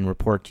and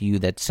report to you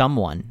that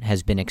someone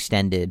has been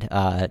extended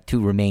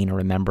to remain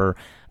a member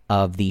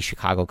of the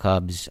Chicago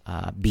Cubs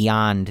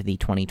beyond the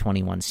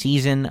 2021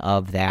 season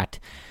of that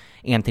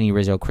Anthony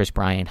Rizzo, Chris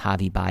Bryant,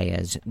 Javi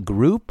Baez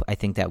group. I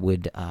think that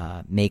would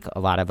make a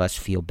lot of us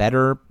feel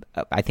better.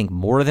 I think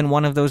more than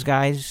one of those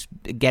guys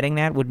getting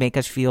that would make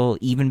us feel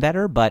even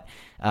better. But,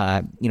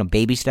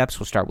 baby steps.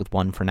 We'll start with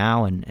one for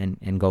now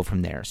and go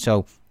from there.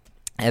 So,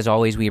 as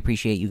always, we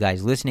appreciate you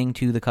guys listening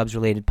to the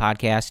Cubs-related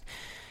podcast.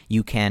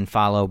 You can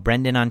follow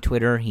Brendan on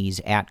Twitter. He's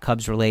at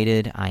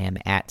Cubs-related. I am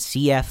at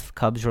CF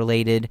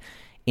Cubs-related.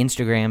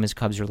 Instagram is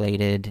Cubs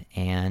related,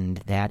 and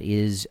that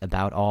is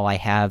about all I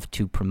have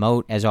to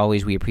promote. As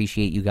always, we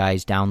appreciate you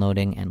guys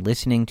downloading and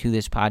listening to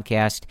this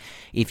podcast.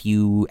 If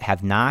you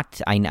have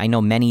not, I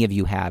know many of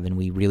you have, and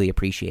we really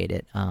appreciate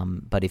it.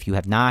 But if you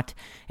have not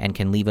and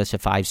can leave us a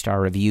 5-star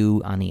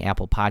review on the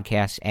Apple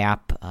Podcasts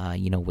app,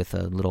 with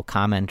a little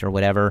comment or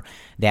whatever,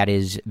 that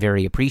is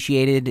very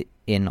appreciated.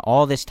 In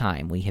all this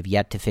time, we have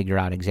yet to figure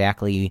out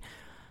exactly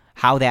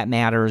how that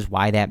matters,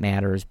 why that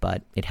matters,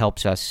 but it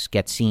helps us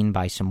get seen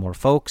by some more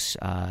folks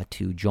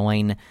to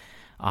join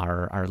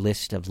our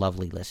list of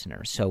lovely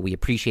listeners. So we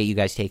appreciate you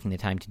guys taking the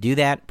time to do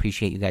that,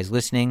 appreciate you guys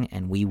listening,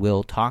 and we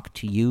will talk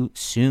to you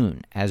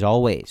soon. As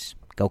always,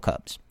 go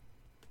Cubs.